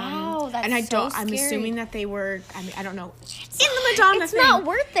the. Wow, that's and I so don't. I'm scary. assuming that they were. I mean, I don't know. In the Madonna It's thing. not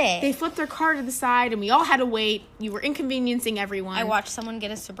worth it. They flipped their car to the side, and we all had to wait. You were inconveniencing everyone. I watched someone get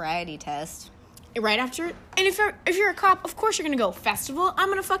a sobriety test. Right after it. And if you're a cop, of course you're gonna go festival. I'm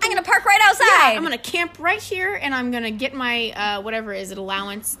gonna park right outside. Yeah, I'm gonna camp right here, and I'm gonna get my whatever is it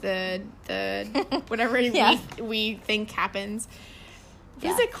allowance, the whatever Yeah. we think happens. What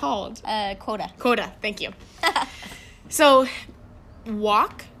Yeah. is it called? Quota. Quota. Thank you. So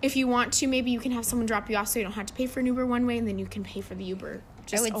walk if you want to. Maybe you can have someone drop you off so you don't have to pay for an Uber one way, and then you can pay for the Uber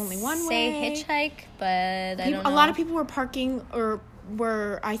just I would only one say way. hitchhike, but I don't know. A lot of people were parking or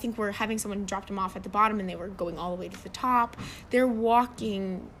I think we're having someone drop them off at the bottom, and they were going all the way to the top. They're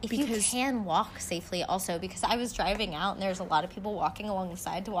walking If you can walk safely also, because I was driving out and there's a lot of people walking along the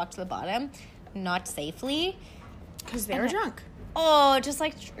side to walk to the bottom, not safely. Because they were drunk. Oh, just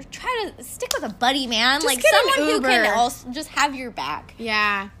like try to stick with a buddy, man. Just like get an someone who Uber. can also just have your back.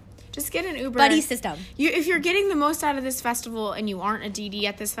 Yeah. Just get an Uber. Buddy system. If you're getting the most out of this festival and you aren't a DD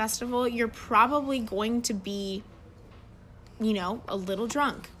at this festival, you're probably going to be, a little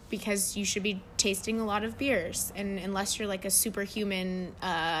drunk, because you should be tasting a lot of beers. And unless you're like a superhuman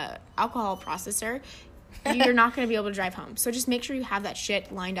alcohol processor, you're not going to be able to drive home. So just make sure you have that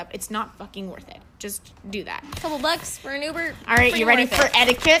shit lined up. It's not fucking worth it. Just do that. Couple bucks for an Uber. All right, you ready for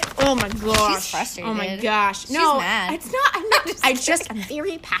etiquette? Oh my gosh. She's frustrated. Oh my gosh. She's No, mad. it's not. I'm not. I'm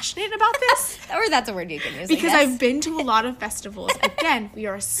very passionate about this. Or that's a word you can use. Because I've been to a lot of festivals. Again, we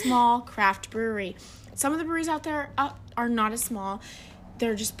are a small craft brewery. Some of the breweries out there are not as small.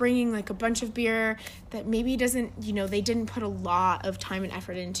 They're just bringing like a bunch of beer that maybe doesn't, they didn't put a lot of time and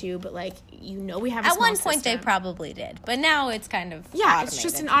effort into, but we have a At small one point system. they probably did, but now it's kind of Yeah, it's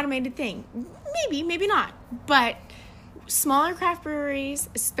just an automated thing. Maybe not. But smaller craft breweries,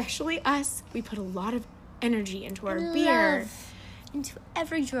 especially us, we put a lot of energy into our beer. Love into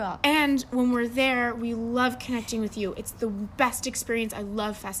every drop. And when we're there, we love connecting with you. It's the best experience. I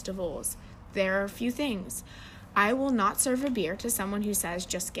love festivals. There are a few things. I will not serve a beer to someone who says,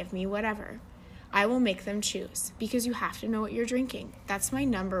 just give me whatever. I will make them choose, because you have to know what you're drinking. That's my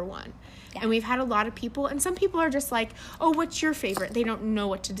number one. Yeah. And we've had a lot of people, and some people are just like, oh, what's your favorite? They don't know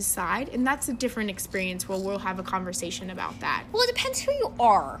what to decide. And that's a different experience where we'll have a conversation about that. Well, it depends who you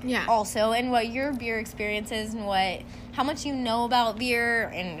are. Yeah. Also, and what your beer experience is, and how much you know about beer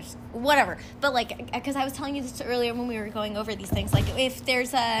and whatever. But because I was telling you this earlier when we were going over these things, if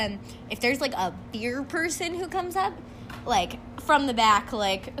there's a beer person who comes up, from the back,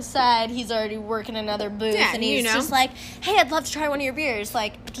 side, he's already working another booth, and he's just like, hey, I'd love to try one of your beers,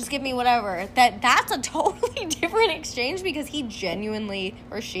 just give me whatever. That's a totally different exchange, because he genuinely,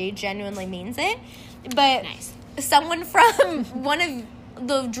 or she genuinely means it. But nice. Someone from one of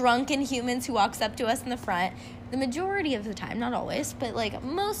the drunken humans who walks up to us in the front, the majority of the time, not always, but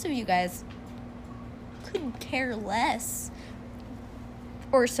most of you guys could care less,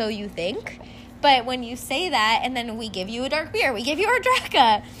 or so you think. But when you say that, and then we give you a dark beer, we give you our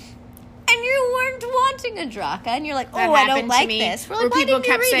Draca, and and you weren't wanting a Draka, and you're like, That oh, I don't happened to like me, this. We're where like, why people didn't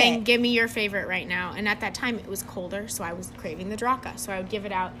you kept read saying, it? give me your favorite right now. And at that time, it was colder, so I was craving the Draka. So I would give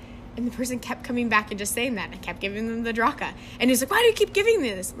it out. And the person kept coming back and just saying that. And I kept giving them the Draka. And he was like, why do you keep giving me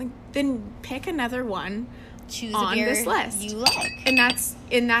this? I'm like, then pick another one. Choose on a beer this list you like. And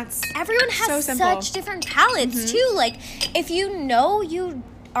that's everyone has so simple. such different palates too. Like, if you know you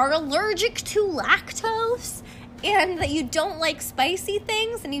are allergic to lactose and that you don't like spicy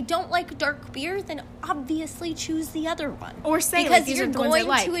things and you don't like dark beer, then obviously choose the other one. Or say, because like, these you're are the ones I going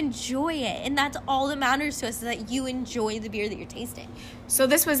like. to enjoy it, and that's all that matters to us, is that you enjoy the beer that you're tasting. So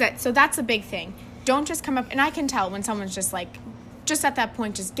this was it. So that's a big thing. Don't just come up, and I can tell when someone's just like, just at that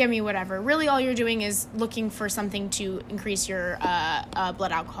point, just give me whatever. Really, all you're doing is looking for something to increase your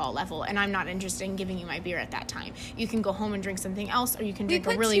blood alcohol level, and I'm not interested in giving you my beer at that time. You can go home and drink something else, or you can drink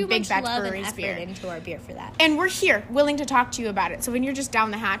a really big batch brewery's beer. Into our beer for that. And we're here, willing to talk to you about it. So when you're just down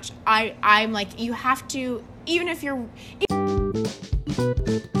the hatch, I'm like, you have to, even if you're...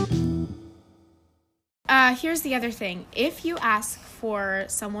 here's the other thing. If you ask for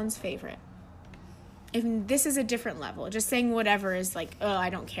someone's favorite, if this is a different level, just saying whatever is like, oh, I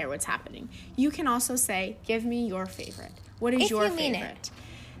don't care what's happening. You can also say, give me your favorite. What is your favorite?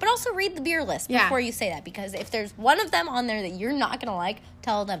 But also read the beer list before you say that, because if there's one of them on there that you're not going to like,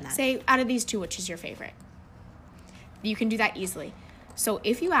 tell them that. Say, out of these two, which is your favorite? You can do that easily. So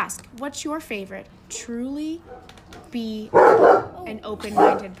if you ask, what's your favorite? Truly be an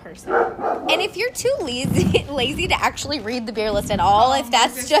open-minded person. And if you're too lazy to actually read the beer list at all, if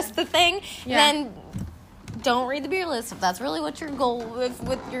that's just the thing, then don't read the beer list if that's really what your goal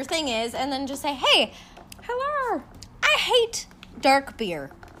with your thing is, and then just say, hey, hello, I hate dark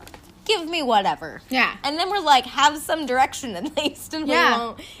beer. Give me whatever. Yeah. And then we're like, have some direction at least, and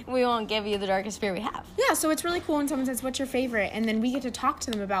we won't give you the darkest beer we have. Yeah, so it's really cool when someone says, what's your favorite? And then we get to talk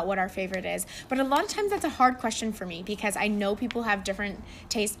to them about what our favorite is. But a lot of times that's a hard question for me, because I know people have different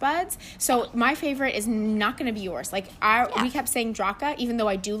taste buds. So my favorite is not going to be yours. Like, we kept saying Draka, even though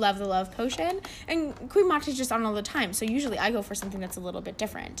I do love the Love Potion. And Queen Mate is just on all the time. So usually I go for something that's a little bit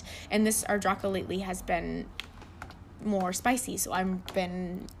different. And our Draka lately has been more spicy, so I've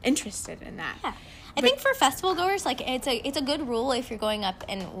been interested in that. Yeah. I think for festival goers, like, it's a good rule if you're going up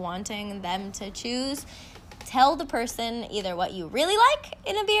and wanting them to choose. Tell the person either what you really like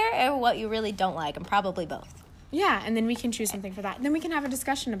in a beer or what you really don't like, and probably both. Yeah, and then we can choose something for that. And then we can have a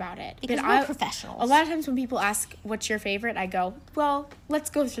discussion about it. Because we're professionals. A lot of times when people ask, what's your favorite? I go, well, let's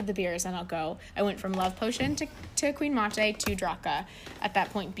go through the beers. And I went from Love Potion to Queen Mate to Draka at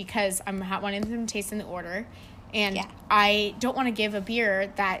that point, because I'm wanting them to taste in the order. And I don't want to give a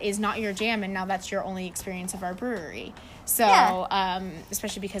beer that is not your jam, and now that's your only experience of our brewery. So,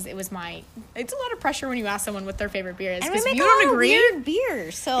 especially because it's a lot of pressure when you ask someone what their favorite beer is, because if you don't agree. Weird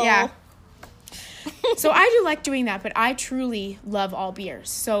beers, so yeah. So I do like doing that, but I truly love all beers.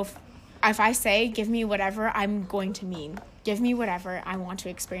 So if I say, give me whatever, I'm going to mean, give me whatever. I want to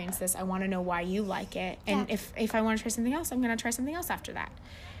experience this. I want to know why you like it. And if I want to try something else, I'm going to try something else after that.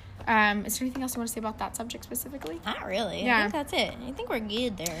 Is there anything else you want to say about that subject specifically? Not really. Yeah. I think that's it. I think we're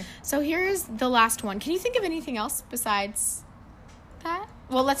good there. So here's the last one. Can you think of anything else besides that?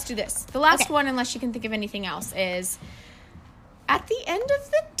 Well, let's do this. The last one, unless you can think of anything else, is at the end of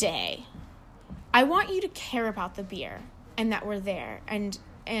the day, I want you to care about the beer and that we're there and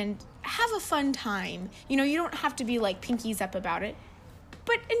have a fun time. You know, you don't have to be like pinkies up about it,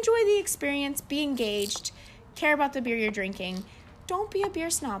 but enjoy the experience, be engaged, care about the beer you're drinking. Don't be a beer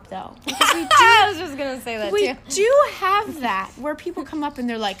snob, though. Because I was just going to say that, too. We do have that, where people come up and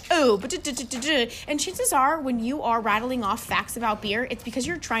they're like, oh, but and chances are, when you are rattling off facts about beer, it's because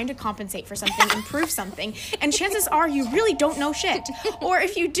you're trying to compensate for something and prove something. And chances are, you really don't know shit. Or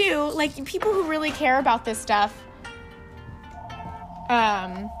if you do, like, people who really care about this stuff,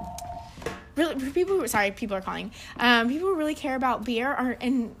 people are calling. People who really care about beer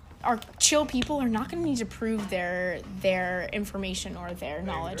are chill people are not going to need to prove their information or their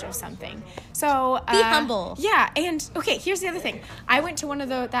knowledge of something. So be humble. Yeah, and okay, here's the other thing. I went to one of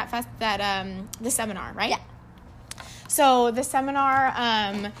the seminar, right? Yeah. So the seminar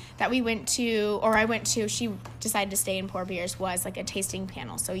that we went to, or I went to, she decided to stay and pour beers, was like a tasting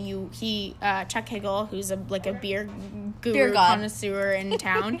panel. So Chuck Higgle, who's a beer guru connoisseur in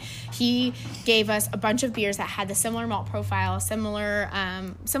town, he gave us a bunch of beers that had the similar malt profile, similar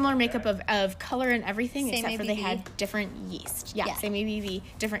makeup of color and everything, except for they had different yeast. Yeah, same ABV,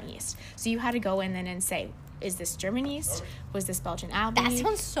 different yeast. So you had to go in then and say, is this German yeast? Was this Belgian Albany? That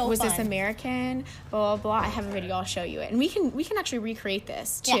sounds so Was fun. this American? Blah, blah, blah. I have a video. I'll show you it. And we can actually recreate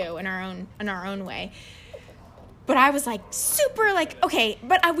this too in our own way. But I was like super like, okay,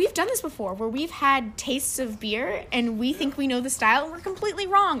 but we've done this before where we've had tastes of beer and we think we know the style and we're completely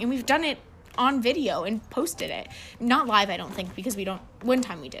wrong. And we've done it on video and posted it. Not live, I don't think, because one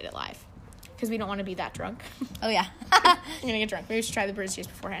time we did it live because we don't want to be that drunk. Oh, yeah. I'm going to get drunk. Maybe we should try the Brewers Cheese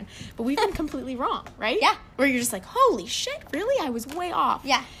beforehand. But we've been completely wrong, right? Yeah. Where you're just like, holy shit, really? I was way off.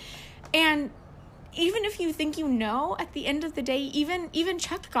 Yeah. And even if you think you know, at the end of the day, even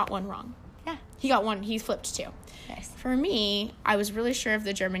Chuck got one wrong. Yeah. He got one. He flipped 2. Nice. For me, I was really sure of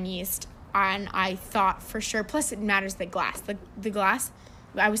the German yeast, and I thought for sure, plus it matters the glass. The glass,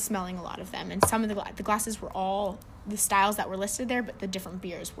 I was smelling a lot of them, and some of the glasses were all the styles that were listed there, but the different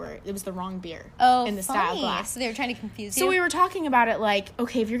beers it was the wrong beer in the style glass. So they were trying to confuse you? So we were talking about it like,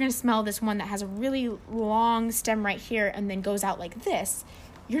 okay, if you're going to smell this one that has a really long stem right here and then goes out like this,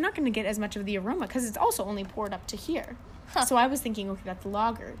 you're not going to get as much of the aroma because it's also only poured up to here. Huh. So I was thinking, okay, that's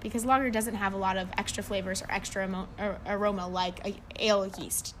lager, because lager doesn't have a lot of extra flavors or extra aroma like a ale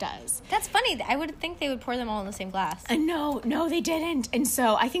yeast does. That's funny. I would think they would pour them all in the same glass. No, they didn't. And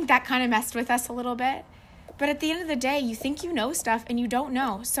so I think that kind of messed with us a little bit. But at the end of the day, you think you know stuff and you don't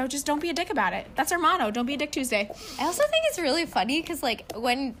know. So just don't be a dick about it. That's our motto. Don't be a dick Tuesday. I also think it's really funny because, like,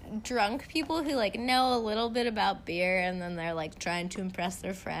 when drunk people who, like, know a little bit about beer and then they're, like, trying to impress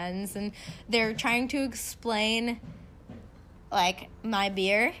their friends and they're trying to explain, like, my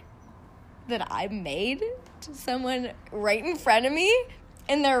beer that I made to someone right in front of me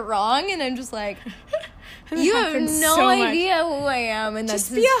and they're wrong and I'm just like... You have no idea who I am, and that's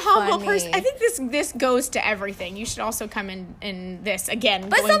just be a humble funny. person. I think this goes to everything. You should also come in this again.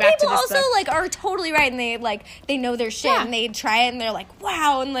 But going some back people to this also like are totally right, and they know their shit, and they try it, and they're like,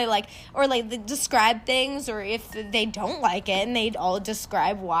 wow, and they like, or like they describe things, or if they don't like it, and they all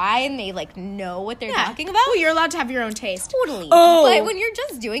describe why, and they like know what they're talking about. Well, you're allowed to have your own taste. Totally. Oh, but when you're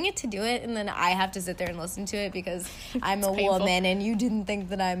just doing it to do it, and then I have to sit there and listen to it because I'm a woman, and you didn't think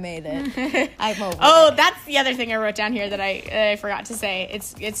that I made it. I'm over. Oh, that's the other thing I wrote down here that I forgot to say.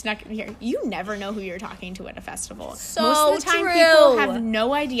 It's not here. You never know who you're talking to at a festival. So most of the time, true. people have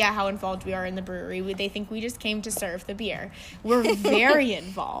no idea how involved we are in the brewery. They think we just came to serve the beer. We're very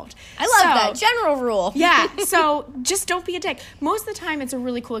involved. I love that general rule. Yeah. So just don't be a dick. Most of the time, it's a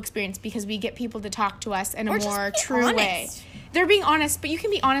really cool experience because we get people to talk to us in a more true way. They're being honest, but you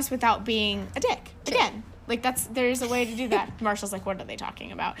can be honest without being a dick. True. Again, like there's a way to do that. Marshall's like, what are they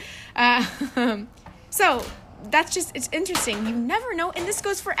talking about? So that's just, it's interesting. You never know, and this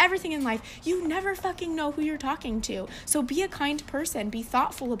goes for everything in life. You never fucking know who you're talking to. So be a kind person. Be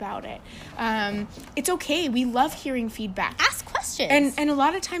thoughtful about it. It's okay. We love hearing feedback. Ask questions. And a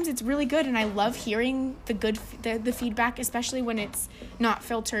lot of times it's really good, and I love hearing the feedback, especially when it's not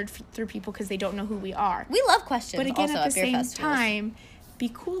filtered through people because they don't know who we are. We love questions. But again, also at the same festivals. time, be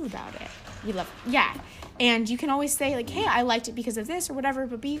cool about it. We love, and you can always say, like, hey, I liked it because of this or whatever,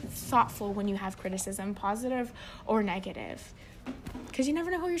 but be thoughtful when you have criticism, positive or negative, because you never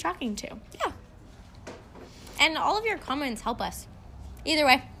know who you're talking to. Yeah. And all of your comments help us. Either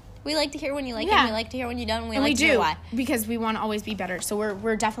way. We like to hear when you like it, and we like to hear when you don't, and we like to hear why. Because we want to always be better. So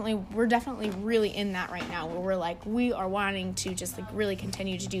we're definitely really in that right now, where we're like, we are wanting to just like really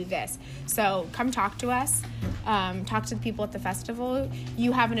continue to do this. So come talk to us. Talk to the people at the festival.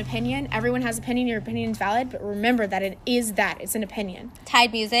 You have an opinion. Everyone has an opinion. Your opinion is valid, but remember that it's an opinion.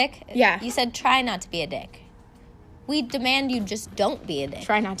 Tide Music. Yeah. You said try not to be a dick. We demand you just don't be a dick.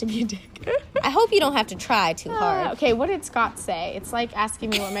 Try not to be a dick. I hope you don't have to try too hard. Okay, what did Scott say? It's like asking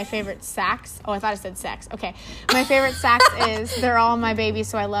me what my favorite sax... Oh, I thought it said sex. Okay. My favorite sax is, they're all my babies,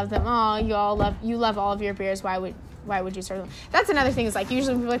 so I love them. Oh, you love all of your beers. Why would you serve them? That's another thing, is like,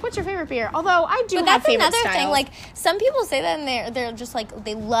 usually people are like, what's your favorite beer? Although I do have favorite styles. But that's another thing. Like, some people say that and they're just like,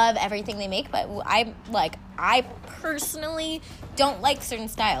 they love everything they make, but I personally don't like certain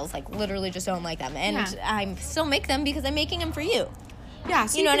styles. Like, literally just don't like them. And I still make them because I'm making them for you. Yeah,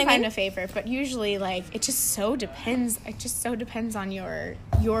 so you know can what I mean? Find a favorite, but usually, like, it just so depends. It just so depends on your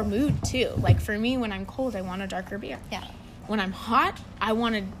mood too. Like, for me, when I'm cold, I want a darker beer. Yeah. When I'm hot, I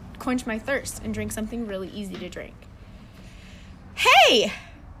want to quench my thirst and drink something really easy to drink. Hey,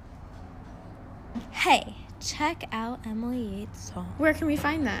 check out Emily Yates' song. Where can we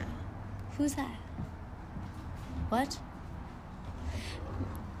find that? Who's that? What?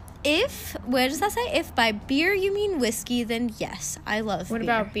 Where does that say? If by beer you mean whiskey, then yes, I love beer. What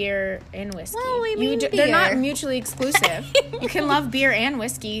about beer and whiskey? Well, we mean beer. They're not mutually exclusive. You can love beer and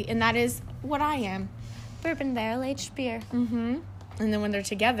whiskey, and that is what I am. Bourbon barrel-aged beer. Mm-hmm. And then when they're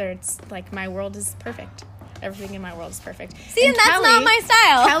together, it's like my world is perfect. Everything in my world is perfect. See, and that's not my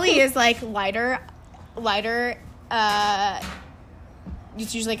style. Kelly is like lighter,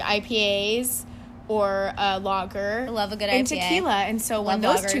 it's usually like IPAs or a lager. I love a good and IPA. tequila. And so when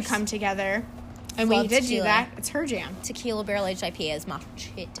Love those two lagers. come together, and Love we did tequila. do that, it's her jam. Tequila barrel-aged IPA is my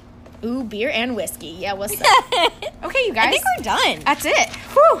shit. Ooh, beer and whiskey. Yeah, what's up? Okay, you guys. I think we're done. That's it.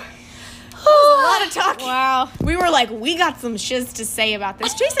 Whew. That was a lot of talking. Wow. We were like, we got some shiz to say about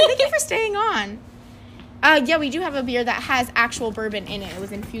this. Jason, thank you for staying on. Yeah, we do have a beer that has actual bourbon in it. It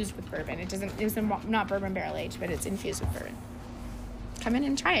was infused with bourbon. It's not bourbon barrel aged, but it's infused with bourbon. Come in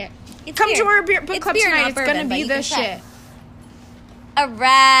and try it. It's Come beer. to our beer book It's club beer, tonight. not It's bourbon, gonna but be you the can try. shit. All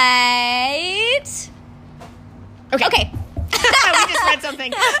right. Okay. We just read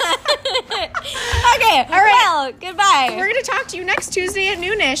something. Okay. All right. Well, goodbye. We're going to talk to you next Tuesday at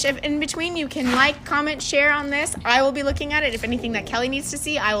noonish. If in between you can like, comment, share on this, I will be looking at it. If anything that Kelly needs to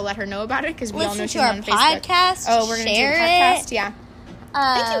see, I will let her know about it because we all know Listen she's to our on Facebook. podcast. Oh, we're going to do a share podcast. it. Yeah.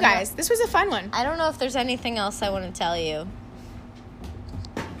 Thank you guys. This was a fun one. I don't know if there's anything else I want to tell you.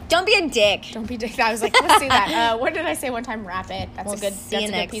 Don't be a dick. Don't be dick. I was like, let's do that. What did I say one time? Wrap it. That's We'll a good. see That's you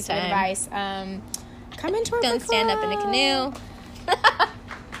a good next piece time. of advice. Come into our Don't book stand up in a club. canoe.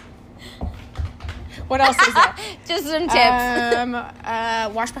 What else is there? Just some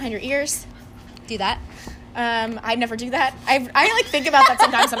tips. Wash behind your ears. Do that. I never do that. I like think about that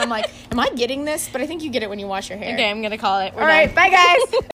sometimes, and I'm like, am I getting this? But I think you get it when you wash your hair. Okay, I'm gonna call it. We're All done. right, bye guys.